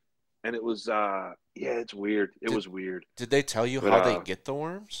pretty. And it was it's weird. It was weird. Did they tell you how they get the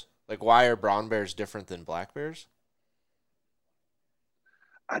worms? Like, why are brown bears different than black bears?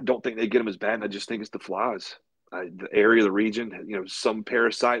 I don't think they get them as bad. I just think it's the flies. The area, the region, some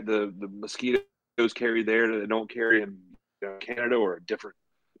parasite the mosquitoes carry there that they don't carry in Canada, or a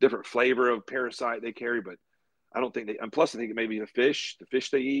different flavor of parasite they carry. But I don't think and plus I think it may be the fish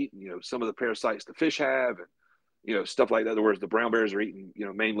they eat, some of the parasites the fish have, and, stuff like that. Whereas the brown bears are eating,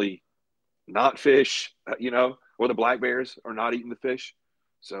 mainly not fish, or the black bears are not eating the fish.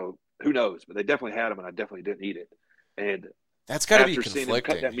 So who knows? But they definitely had them, and I definitely didn't eat it. And that's got to be conflicting. Seeing them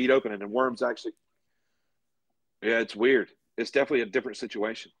cut that meat open and the worms actually. Yeah, it's weird. It's definitely a different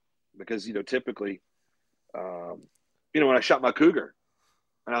situation because, typically, when I shot my cougar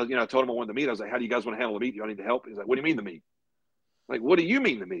and I told him I wanted the meat, I was like, how do you guys want to handle the meat? Do you need to help? He's like, what do you mean the meat? I'm like, what do you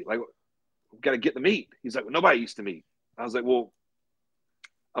mean the meat? Like, we've got to get the meat. He's like, well, nobody eats the meat. I was like, well,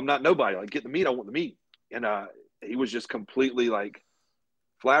 I'm not nobody. Like, get the meat. I want the meat. And he was just completely like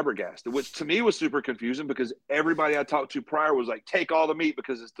flabbergasted, which to me was super confusing because everybody I talked to prior was like, take all the meat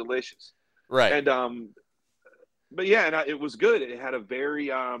because it's delicious. Right. And, but yeah, and it was good. It had a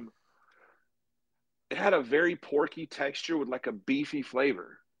very it had a very porky texture with like a beefy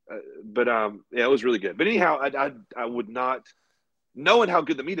flavor. But yeah, it was really good. But anyhow, I would not, knowing how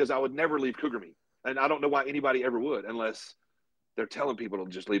good the meat is, I would never leave cougar meat. And I don't know why anybody ever would, unless they're telling people to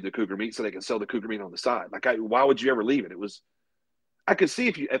just leave the cougar meat so they can sell the cougar meat on the side. Like, why would you ever leave it? It was, I could see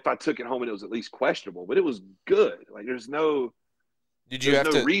if I took it home and it was at least questionable, but it was good. Like, there's no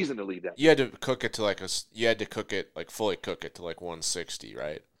reason to leave that. You had to cook it to fully cook it to like 160,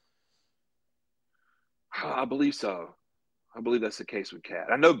 right? I believe so. I believe that's the case with cat.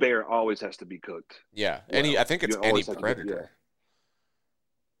 I know bear always has to be cooked. Yeah, I think it's any predator.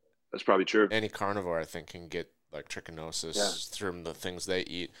 That's probably true. Any carnivore, I think, can get like trichinosis from the things they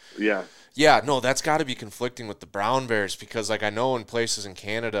eat. Yeah. Yeah, no, that's got to be conflicting with the brown bears because, like, I know in places in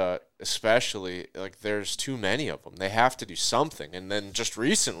Canada, especially, like, there's too many of them. They have to do something. And then just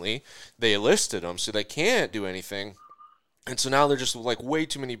recently, they listed them, so they can't do anything. And so now they're just, like, way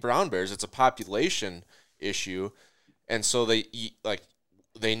too many brown bears. It's a population issue. And so they eat, like,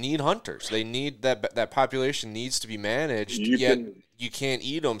 they need hunters. They need that population needs to be managed. You can't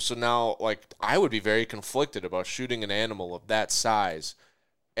eat them. So now, like, I would be very conflicted about shooting an animal of that size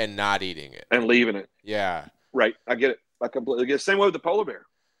and not eating it and leaving it. Yeah, right. I get it. I completely get it. Same way with the polar bear.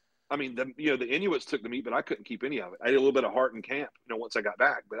 I mean, the Inuits took the meat, but I couldn't keep any of it. I ate a little bit of heart in camp, once I got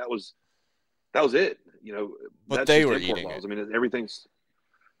back, but that was it. But they were eating laws. it. I mean,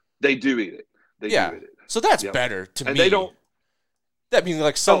 they do eat it. They do eat it. So that's better to me. And they don't. That means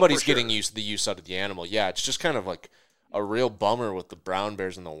like somebody's getting the use out of the animal. Yeah, it's just kind of like a real bummer with the brown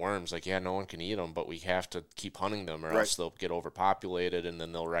bears and the worms. Like, yeah, no one can eat them, but we have to keep hunting them or else they'll get overpopulated and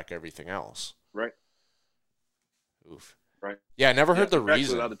then they'll wreck everything else. Right. Oof. Right. Yeah, I never heard the reason.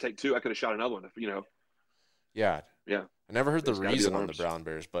 Actually, allowed to take two. I could have shot another one if Yeah. Yeah. I never heard the reason on the brown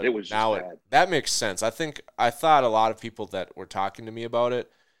bears, but it was now that makes sense. I thought a lot of people that were talking to me about it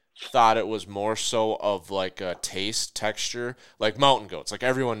thought it was more so of like a taste, texture, like mountain goats. Like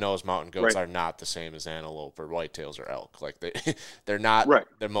everyone knows mountain goats are not the same as antelope or whitetails or elk. Like they're not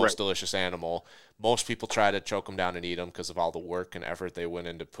the most delicious animal. Most people try to choke them down and eat them because of all the work and effort they went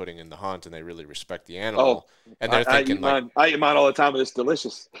into putting in the hunt, and they really respect the animal. And they're thinking I eat mine all the time, and it's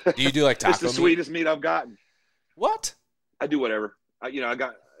delicious. Do you do like taco It's the sweetest meat I've gotten. What? I do whatever. I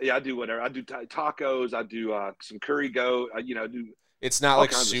do whatever. I do tacos. I do some curry goat. I do. It's not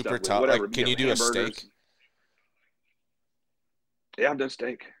like super tough. Like, can you do a steak? Yeah, I've done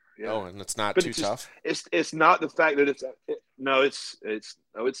steak. Yeah. Oh, and it's not too tough. It's not the fact that it's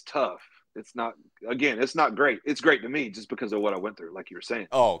tough. It's not. Again, it's not great. It's great to me just because of what I went through, like you were saying.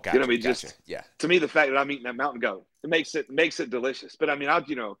 Oh, gotcha. You know what I mean? Just to me, the fact that I'm eating that mountain goat, it makes it delicious. But I mean,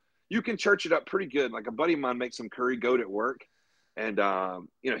 you can church it up pretty good. Like a buddy of mine makes some curry goat at work. And,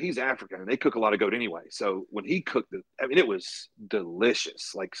 he's African and they cook a lot of goat anyway. So when he cooked it, I mean, it was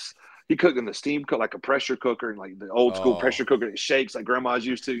delicious. Like he cooked in the steam cook, like a pressure cooker and like the old school pressure cooker that shakes like grandma's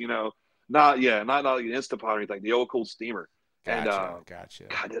used to, not like an Instapot or anything, like the old cool steamer. Gotcha.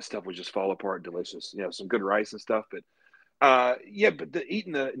 God, that stuff would just fall apart delicious. Some good rice and stuff. But, but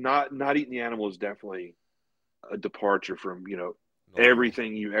not eating the animal is definitely a departure from,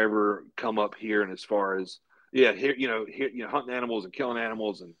 everything you ever come up here. And as far as, here, hunting animals and killing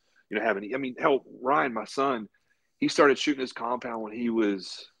animals and, hell, Ryan, my son, he started shooting his compound when he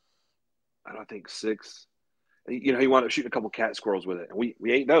was, I don't think 6. And, he wound up shooting a couple cat squirrels with it. And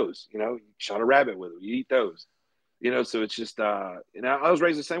we ate those, shot a rabbit with it. You eat those, so it's just, I was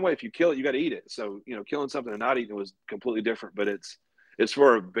raised the same way. If you kill it, you got to eat it. So, killing something and not eating it was completely different, but it's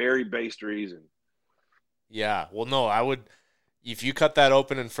for a very based reason. Yeah. Well, no, I would. If you cut that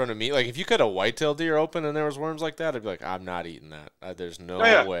open in front of me, like if you cut a whitetail deer open and there was worms like that, I'd be like, I'm not eating that. There's no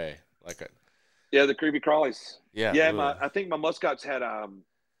way. The creepy crawlies. Yeah. Yeah. I think my muskox had, I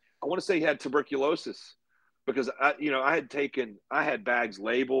want to say he had tuberculosis because I had bags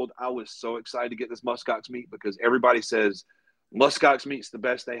labeled. I was so excited to get this muskox meat because everybody says muskox meat's the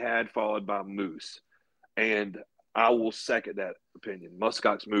best they had, followed by moose. And I will second that opinion.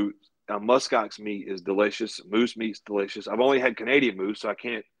 Muskox meat is delicious. Moose meat's delicious. I've only had Canadian moose, so I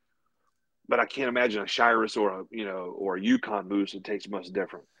can't imagine a Shiras or a Yukon moose. It tastes much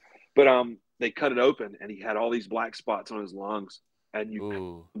different. But they cut it open, and he had all these black spots on his lungs,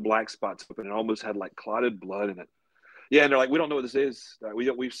 and black spots open, and almost had like clotted blood in it. Yeah, and they're like, we don't know what this is.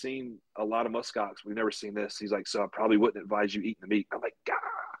 We've seen a lot of muskox. We've never seen this. He's like, so I probably wouldn't advise you eating the meat. I'm like, God.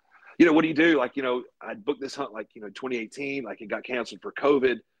 What do you do? Like, I booked this hunt 2018. Like it got canceled for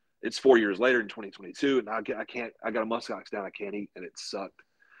COVID. It's 4 years later in 2022, and I got a muskox down I can't eat, and it sucked.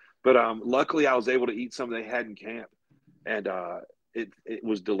 But luckily, I was able to eat some they had in camp, and it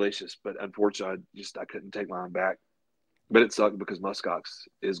was delicious. But unfortunately, I couldn't take mine back. But it sucked because muskox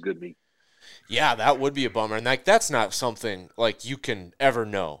is good meat. Yeah, that would be a bummer. And like that's not something like you can ever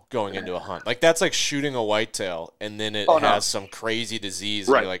know going into a hunt. Like that's like shooting a whitetail and then it has some crazy disease.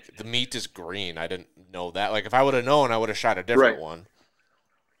 Right. And you're like, the meat is green. I didn't know that. Like if I would have known, I would have shot a different one.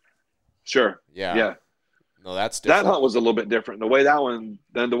 Sure. Yeah. Yeah. No, that's different. That hunt was a little bit different. The way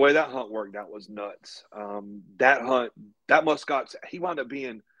that hunt worked, that was nuts. That hunt, that muskox, he wound up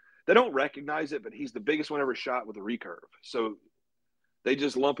being, they don't recognize it, but he's the biggest one ever shot with a recurve. So they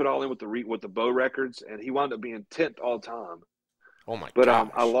just lump it all in with the bow records, and he wound up being 10th all time. Oh my But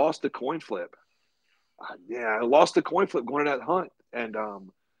gosh. I lost the coin flip. I lost the coin flip going to that hunt, and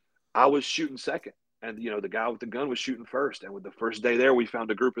I was shooting second, and the guy with the gun was shooting first. And with the first day there, we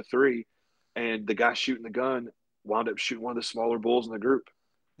found a group of 3, and the guy shooting the gun wound up shooting one of the smaller bulls in the group.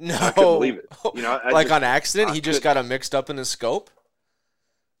 No, I couldn't believe it. Like on accident, he just got him mixed up in his scope.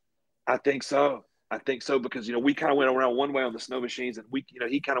 I think so because we kind of went around one way on the snow machines, and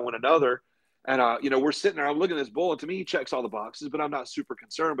he kind of went another, and we're sitting there. I'm looking at this bull, and to me, he checks all the boxes, but I'm not super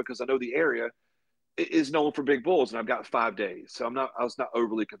concerned because I know the area is known for big bulls, and I've got 5 days, so I was not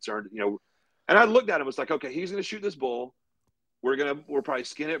overly concerned, And I looked at him, it's like, okay, he's going to shoot this bull. We'll probably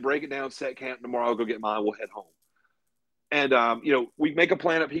skin it, break it down, set camp. Tomorrow I'll go get mine. We'll head home. And we make a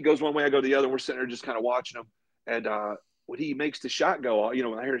plan up. He goes one way, I go the other. And we're sitting there just kind of watching him. And when he makes the shot go off,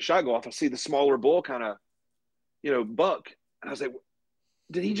 when I hear the shot go off, I see the smaller bull kind of, buck. And I was like,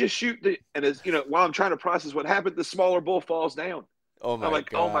 did he just shoot and as while I'm trying to process what happened, the smaller bull falls down. Oh my! I'm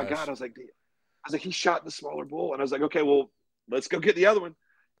like, oh my God! I was like, he shot the smaller bull, and I was like, okay, well, let's go get the other one.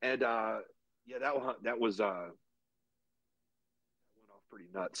 And that was went off pretty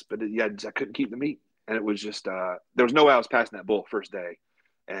nuts. But I couldn't keep the meat, and it was just there was no way I was passing that bull first day,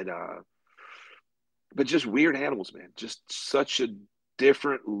 and but just weird animals, man. Just such a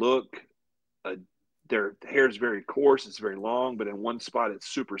different look. Their hair is very coarse, it's very long, but in one spot it's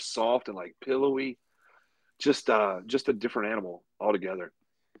super soft and like pillowy. Just a different animal altogether.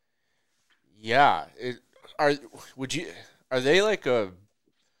 Yeah, are they like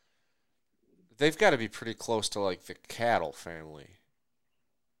they've got to be pretty close to like the cattle family.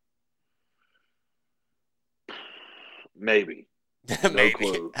 Maybe. Maybe.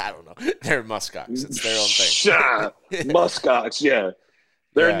 Clue. I don't know. They're muskox. It's their own thing. Muskox, yeah.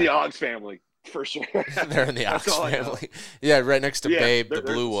 They're in the Ox family, for sure. They're in the Ox family. Yeah, right next to Babe, the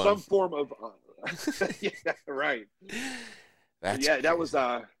blue one. Some form of yeah, right. That was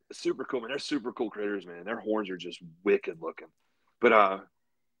super cool, man. They're super cool critters, man. Their horns are just wicked looking. But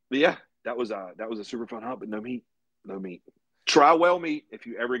yeah, that was a super fun hunt, but no meat. Try whale meat if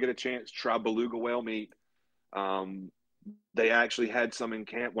you ever get a chance. Try beluga whale meat. They actually had some in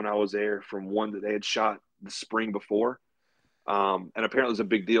camp when I was there from one that they had shot the spring before. And apparently it's a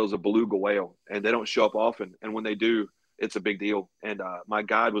big deal. It's a beluga whale, and they don't show up often. And when they do, it's a big deal. And my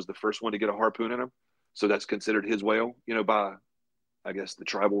guide was the first one to get a harpoon in him. So that's considered his whale, by, I guess, the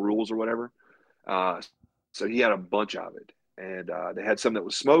tribal rules or whatever. So he had a bunch of it. And they had some that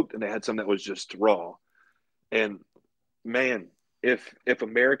was smoked, and they had some that was just raw. And, man, if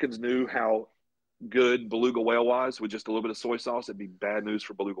Americans knew how good beluga whale was with just a little bit of soy sauce, it'd be bad news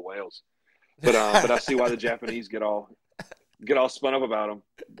for beluga whales. But I see why the Japanese get all spun up about them.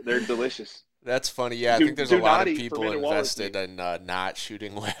 They're delicious. That's funny. Yeah, I think there's a lot of people invested in not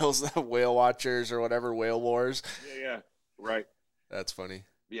shooting whales, whale watchers or whatever, whale wars. Yeah, right. That's funny.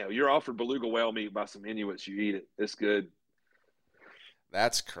 Yeah, you're offered beluga whale meat by some Inuits. You eat it. It's good.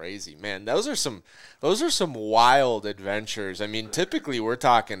 That's crazy, man. Those are some wild adventures. I mean, typically we're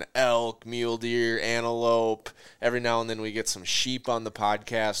talking elk, mule deer, antelope. Every now and then we get some sheep on the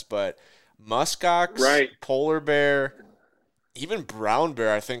podcast, but muskox, right, polar bear, even brown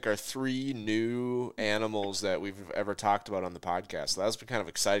bear, I think, are 3 new animals that we've ever talked about on the podcast. So that's been kind of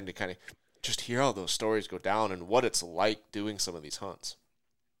exciting to kind of just hear all those stories go down and what it's like doing some of these hunts.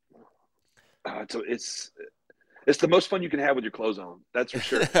 So it's the most fun you can have with your clothes on. That's for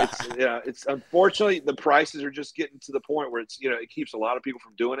sure. It's unfortunately the prices are just getting to the point where it's, it keeps a lot of people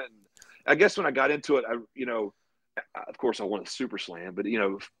from doing it. And I guess when I got into it, of course I want a super slam, but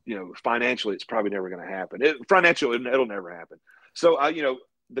financially it's probably never going to happen. It'll never happen. So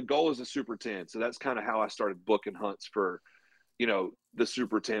the goal is a super 10. So that's kind of how I started booking hunts for, the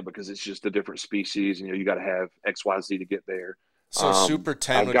super 10, because it's just a different species. You got to have XYZ to get there. So super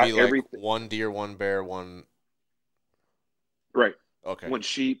 10 would be like 1 deer, 1 bear, 1. Right. Okay. 1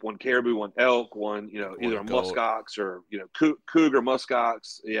 sheep, 1 caribou, 1 elk, 1, either a muskox or, cougar,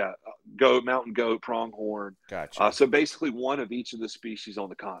 muskox. Yeah. Goat, mountain goat, pronghorn. Gotcha. So basically 1 of each of the species on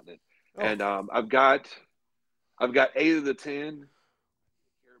the continent. Oh. And I've got 8 of the 10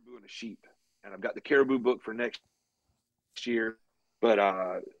 caribou and a sheep. And I've got the caribou book for next year. But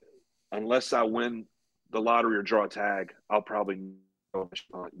unless I win the lottery or draw a tag, I'll probably go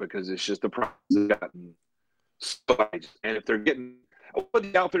hunt because it's just the price has gotten so high. And if they're getting what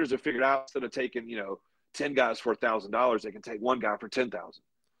the outfitters have figured out, instead of taking 10 guys for $1,000, they can take one guy for 10,000.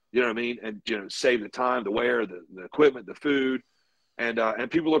 You know what I mean? And save the time, the wear, the equipment, the food, and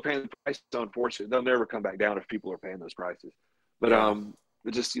people are paying the price. Unfortunately, they'll never come back down if people are paying those prices. But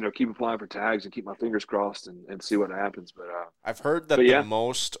just keep applying for tags and keep my fingers crossed and see what happens. But I've heard that the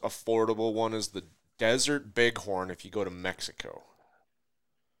most affordable one is the Desert Bighorn if you go to Mexico.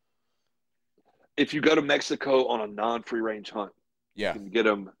 If you go to Mexico on a non-free range hunt, you can get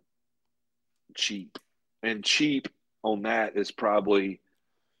them cheap, and cheap on that is probably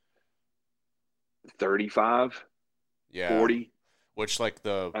 35, 40. Which like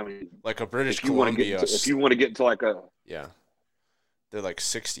a British if you Columbia. If you want to get into like a they're like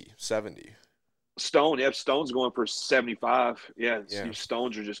 60, 70. Stone's going for 75.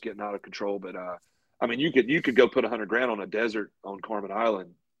 Stones are just getting out of control. But you could go put $100,000 on a desert on Carmen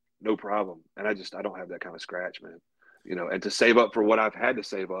Island, no problem. And I don't have that kind of scratch, man. And to save up for what I've had to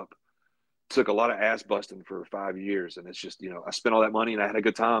save up took a lot of ass busting for 5 years. And it's just, I spent all that money and I had a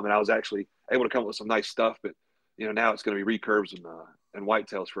good time, and I was actually able to come up with some nice stuff. But, now it's going to be recurves and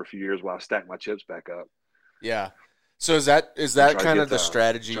whitetails for a few years while I stack my chips back up. Yeah. So is that kind of the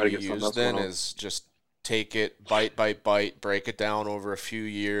strategy you use then, is just take it bite by bite, break it down over a few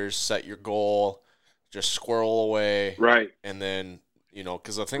years, set your goal, just squirrel away. Right. And then,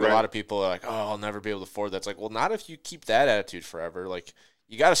 because I think a lot of people are like, oh, I'll never be able to afford that. It's like, well, not if you keep that attitude forever. Like,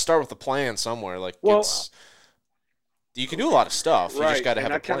 you got to start with a plan somewhere. Like, you can do a lot of stuff. You just got to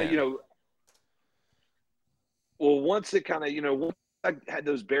have a plan. Once it kind of, once I had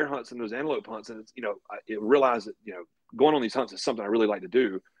those bear hunts and those antelope hunts, and it's, I realized that, going on these hunts is something I really like to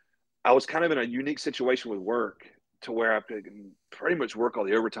do. I was kind of in a unique situation with work to where I could pretty much work all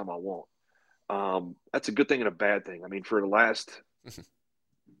the overtime I want. That's a good thing and a bad thing. I mean, for the last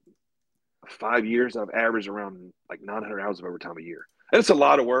 5 years, I've averaged around like 900 hours of overtime a year. And it's a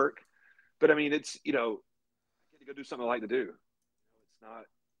lot of work, but I mean, it's, I get to go do something I like to do. It's not,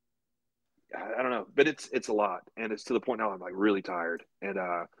 I don't know, but it's a lot, and it's to the point now I'm like really tired, and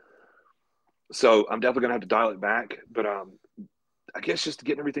so I'm definitely gonna have to dial it back. But I guess just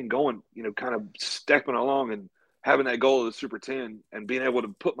getting everything going, kind of stepping along and having that goal of the Super 10 and being able to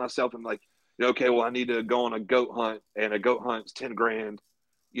put myself in like, okay, well, I need to go on a goat hunt, and a goat hunt's $10,000.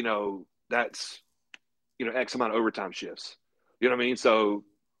 That's X amount of overtime shifts. You know what I mean? So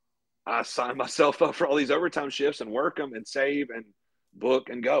I sign myself up for all these overtime shifts and work them and save and book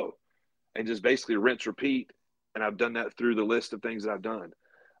and go. And just basically rinse, repeat. And I've done that through the list of things that I've done.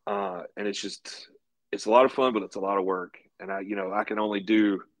 And it's a lot of fun, but it's a lot of work. And I can only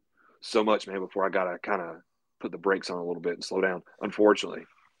do so much, man, before I got to kind of put the brakes on a little bit and slow down, unfortunately.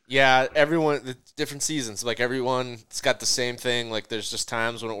 Yeah, the different seasons, like everyone's got the same thing. Like there's just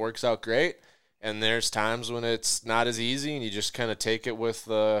times when it works out great, and there's times when it's not as easy, and you just kind of take it with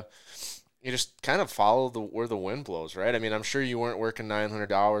you just kind of follow where the wind blows, right? I mean, I'm sure you weren't working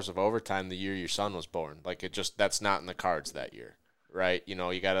 900 hours of overtime the year your son was born. Like that's not in the cards that year, right?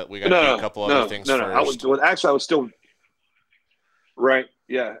 We got to do a couple other things first. I was still right.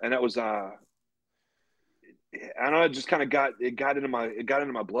 Yeah, and that was I don't know, it just kind of got into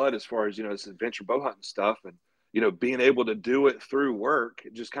my blood as far as this adventure bow hunting stuff, and being able to do it through work,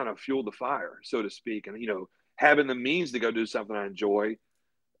 it just kind of fueled the fire, so to speak, and having the means to go do something I enjoy.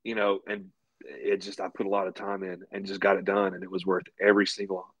 And I put a lot of time in and just got it done, and it was worth every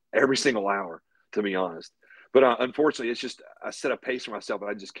single hour, to be honest. But unfortunately, it's just I set a pace for myself, and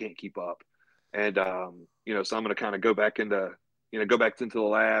I just can't keep up. And so I'm going to kind of go back into the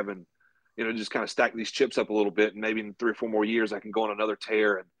lab and just kind of stack these chips up a little bit, and maybe in 3 or 4 more years I can go on another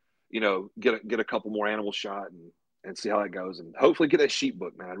tear and get a couple more animals shot and see how that goes, and hopefully get that sheep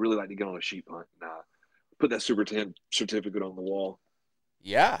book, man. I'd really like to get on a sheep hunt and put that Super 10 certificate on the wall.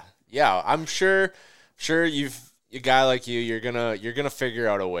 Yeah. I'm sure a guy like you're gonna figure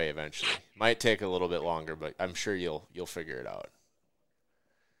out a way eventually. Might take a little bit longer, but I'm sure you'll figure it out.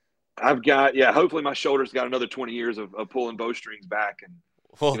 Hopefully my shoulder's got another 20 years of pulling bowstrings back,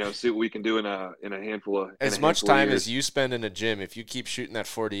 and see what we can do in a handful of as much time as you spend in a gym. If you keep shooting that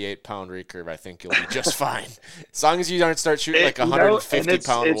 48-pound recurve, I think you'll be just fine. As long as you don't start shooting like a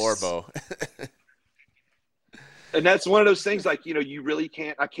 150-pound war bow. And that's one of those things, like, you really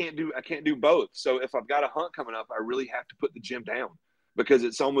can't, I can't do both. So if I've got a hunt coming up, I really have to put the gym down, because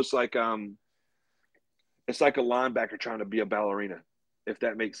it's almost like, it's like a linebacker trying to be a ballerina, if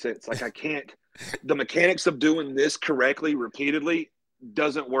that makes sense. Like, I can't, the mechanics of doing this correctly repeatedly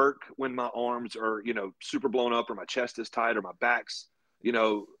doesn't work when my arms are, super blown up, or my chest is tight, or my back's,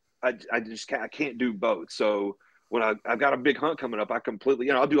 I can't do both. So when I've got a big hunt coming up, I completely,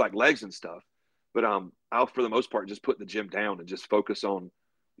 I'll do like legs and stuff, but I'll for the most part just put the gym down and just focus on,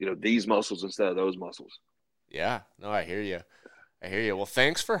 these muscles instead of those muscles. Yeah, no, I hear you. Well,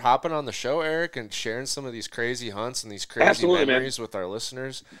 thanks for hopping on the show, Eric, and sharing some of these crazy hunts and these crazy Absolutely, memories with our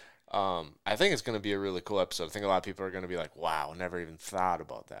listeners. I think it's going to be a really cool episode. I think a lot of people are going to be like, wow, never even thought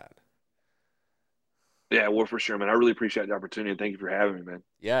about that. Yeah, well, for sure, man. I really appreciate the opportunity, and thank you for having me, man.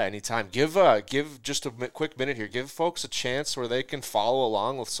 Yeah, anytime. Give just a quick minute here. Give folks a chance where they can follow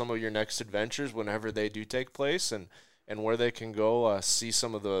along with some of your next adventures whenever they do take place, and where they can go see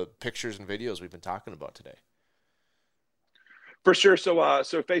some of the pictures and videos we've been talking about today. For sure. So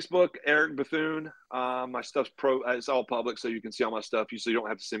Facebook, Eric Bethune. My stuff's it's all public, so you can see all my stuff. So you don't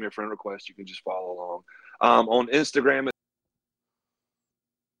have to send me a friend request. You can just follow along. On Instagram.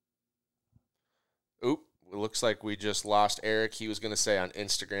 Oop, it looks like we just lost Eric. He was going to say on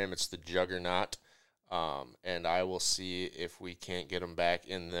Instagram it's the Juggernaut. And I will see if we can't get him back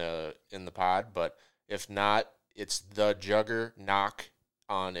in the pod, but if not, it's the Juggernock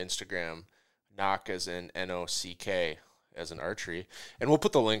on Instagram. Knock as in N-O-C-K as an archery. And we'll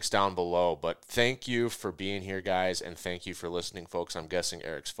put the links down below, but thank you for being here, guys, and thank you for listening, folks. I'm guessing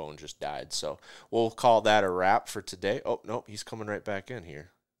Eric's phone just died, so we'll call that a wrap for today. Oh, nope, he's coming right back in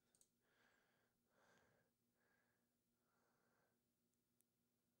here.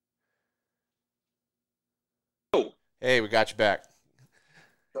 Hey, we got you back.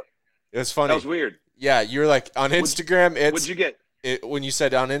 It was funny. That was weird. Yeah, you were like, on Instagram, what'd you get? When you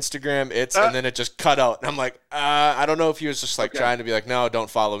said on Instagram, and then it just cut out. And I'm like, I don't know if he was just like trying to be like, no, don't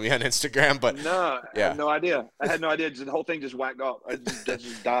follow me on Instagram. But no, yeah. I had no idea. The whole thing just whacked off. That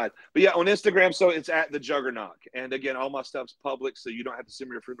just died. But yeah, on Instagram, so it's at the Juggernaut. And again, all my stuff's public, so you don't have to send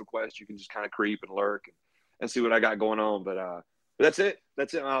me a friend request. You can just kind of creep and lurk and see what I got going on. But that's it.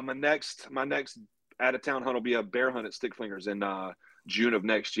 That's it. My next out of town hunt will be a bear hunt at Stick Flingers in June of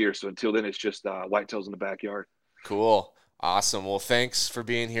next year. So until then, it's just whitetails in the backyard. Cool. Awesome. Well, thanks for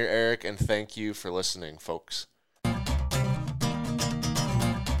being here, Eric, and thank you for listening, folks.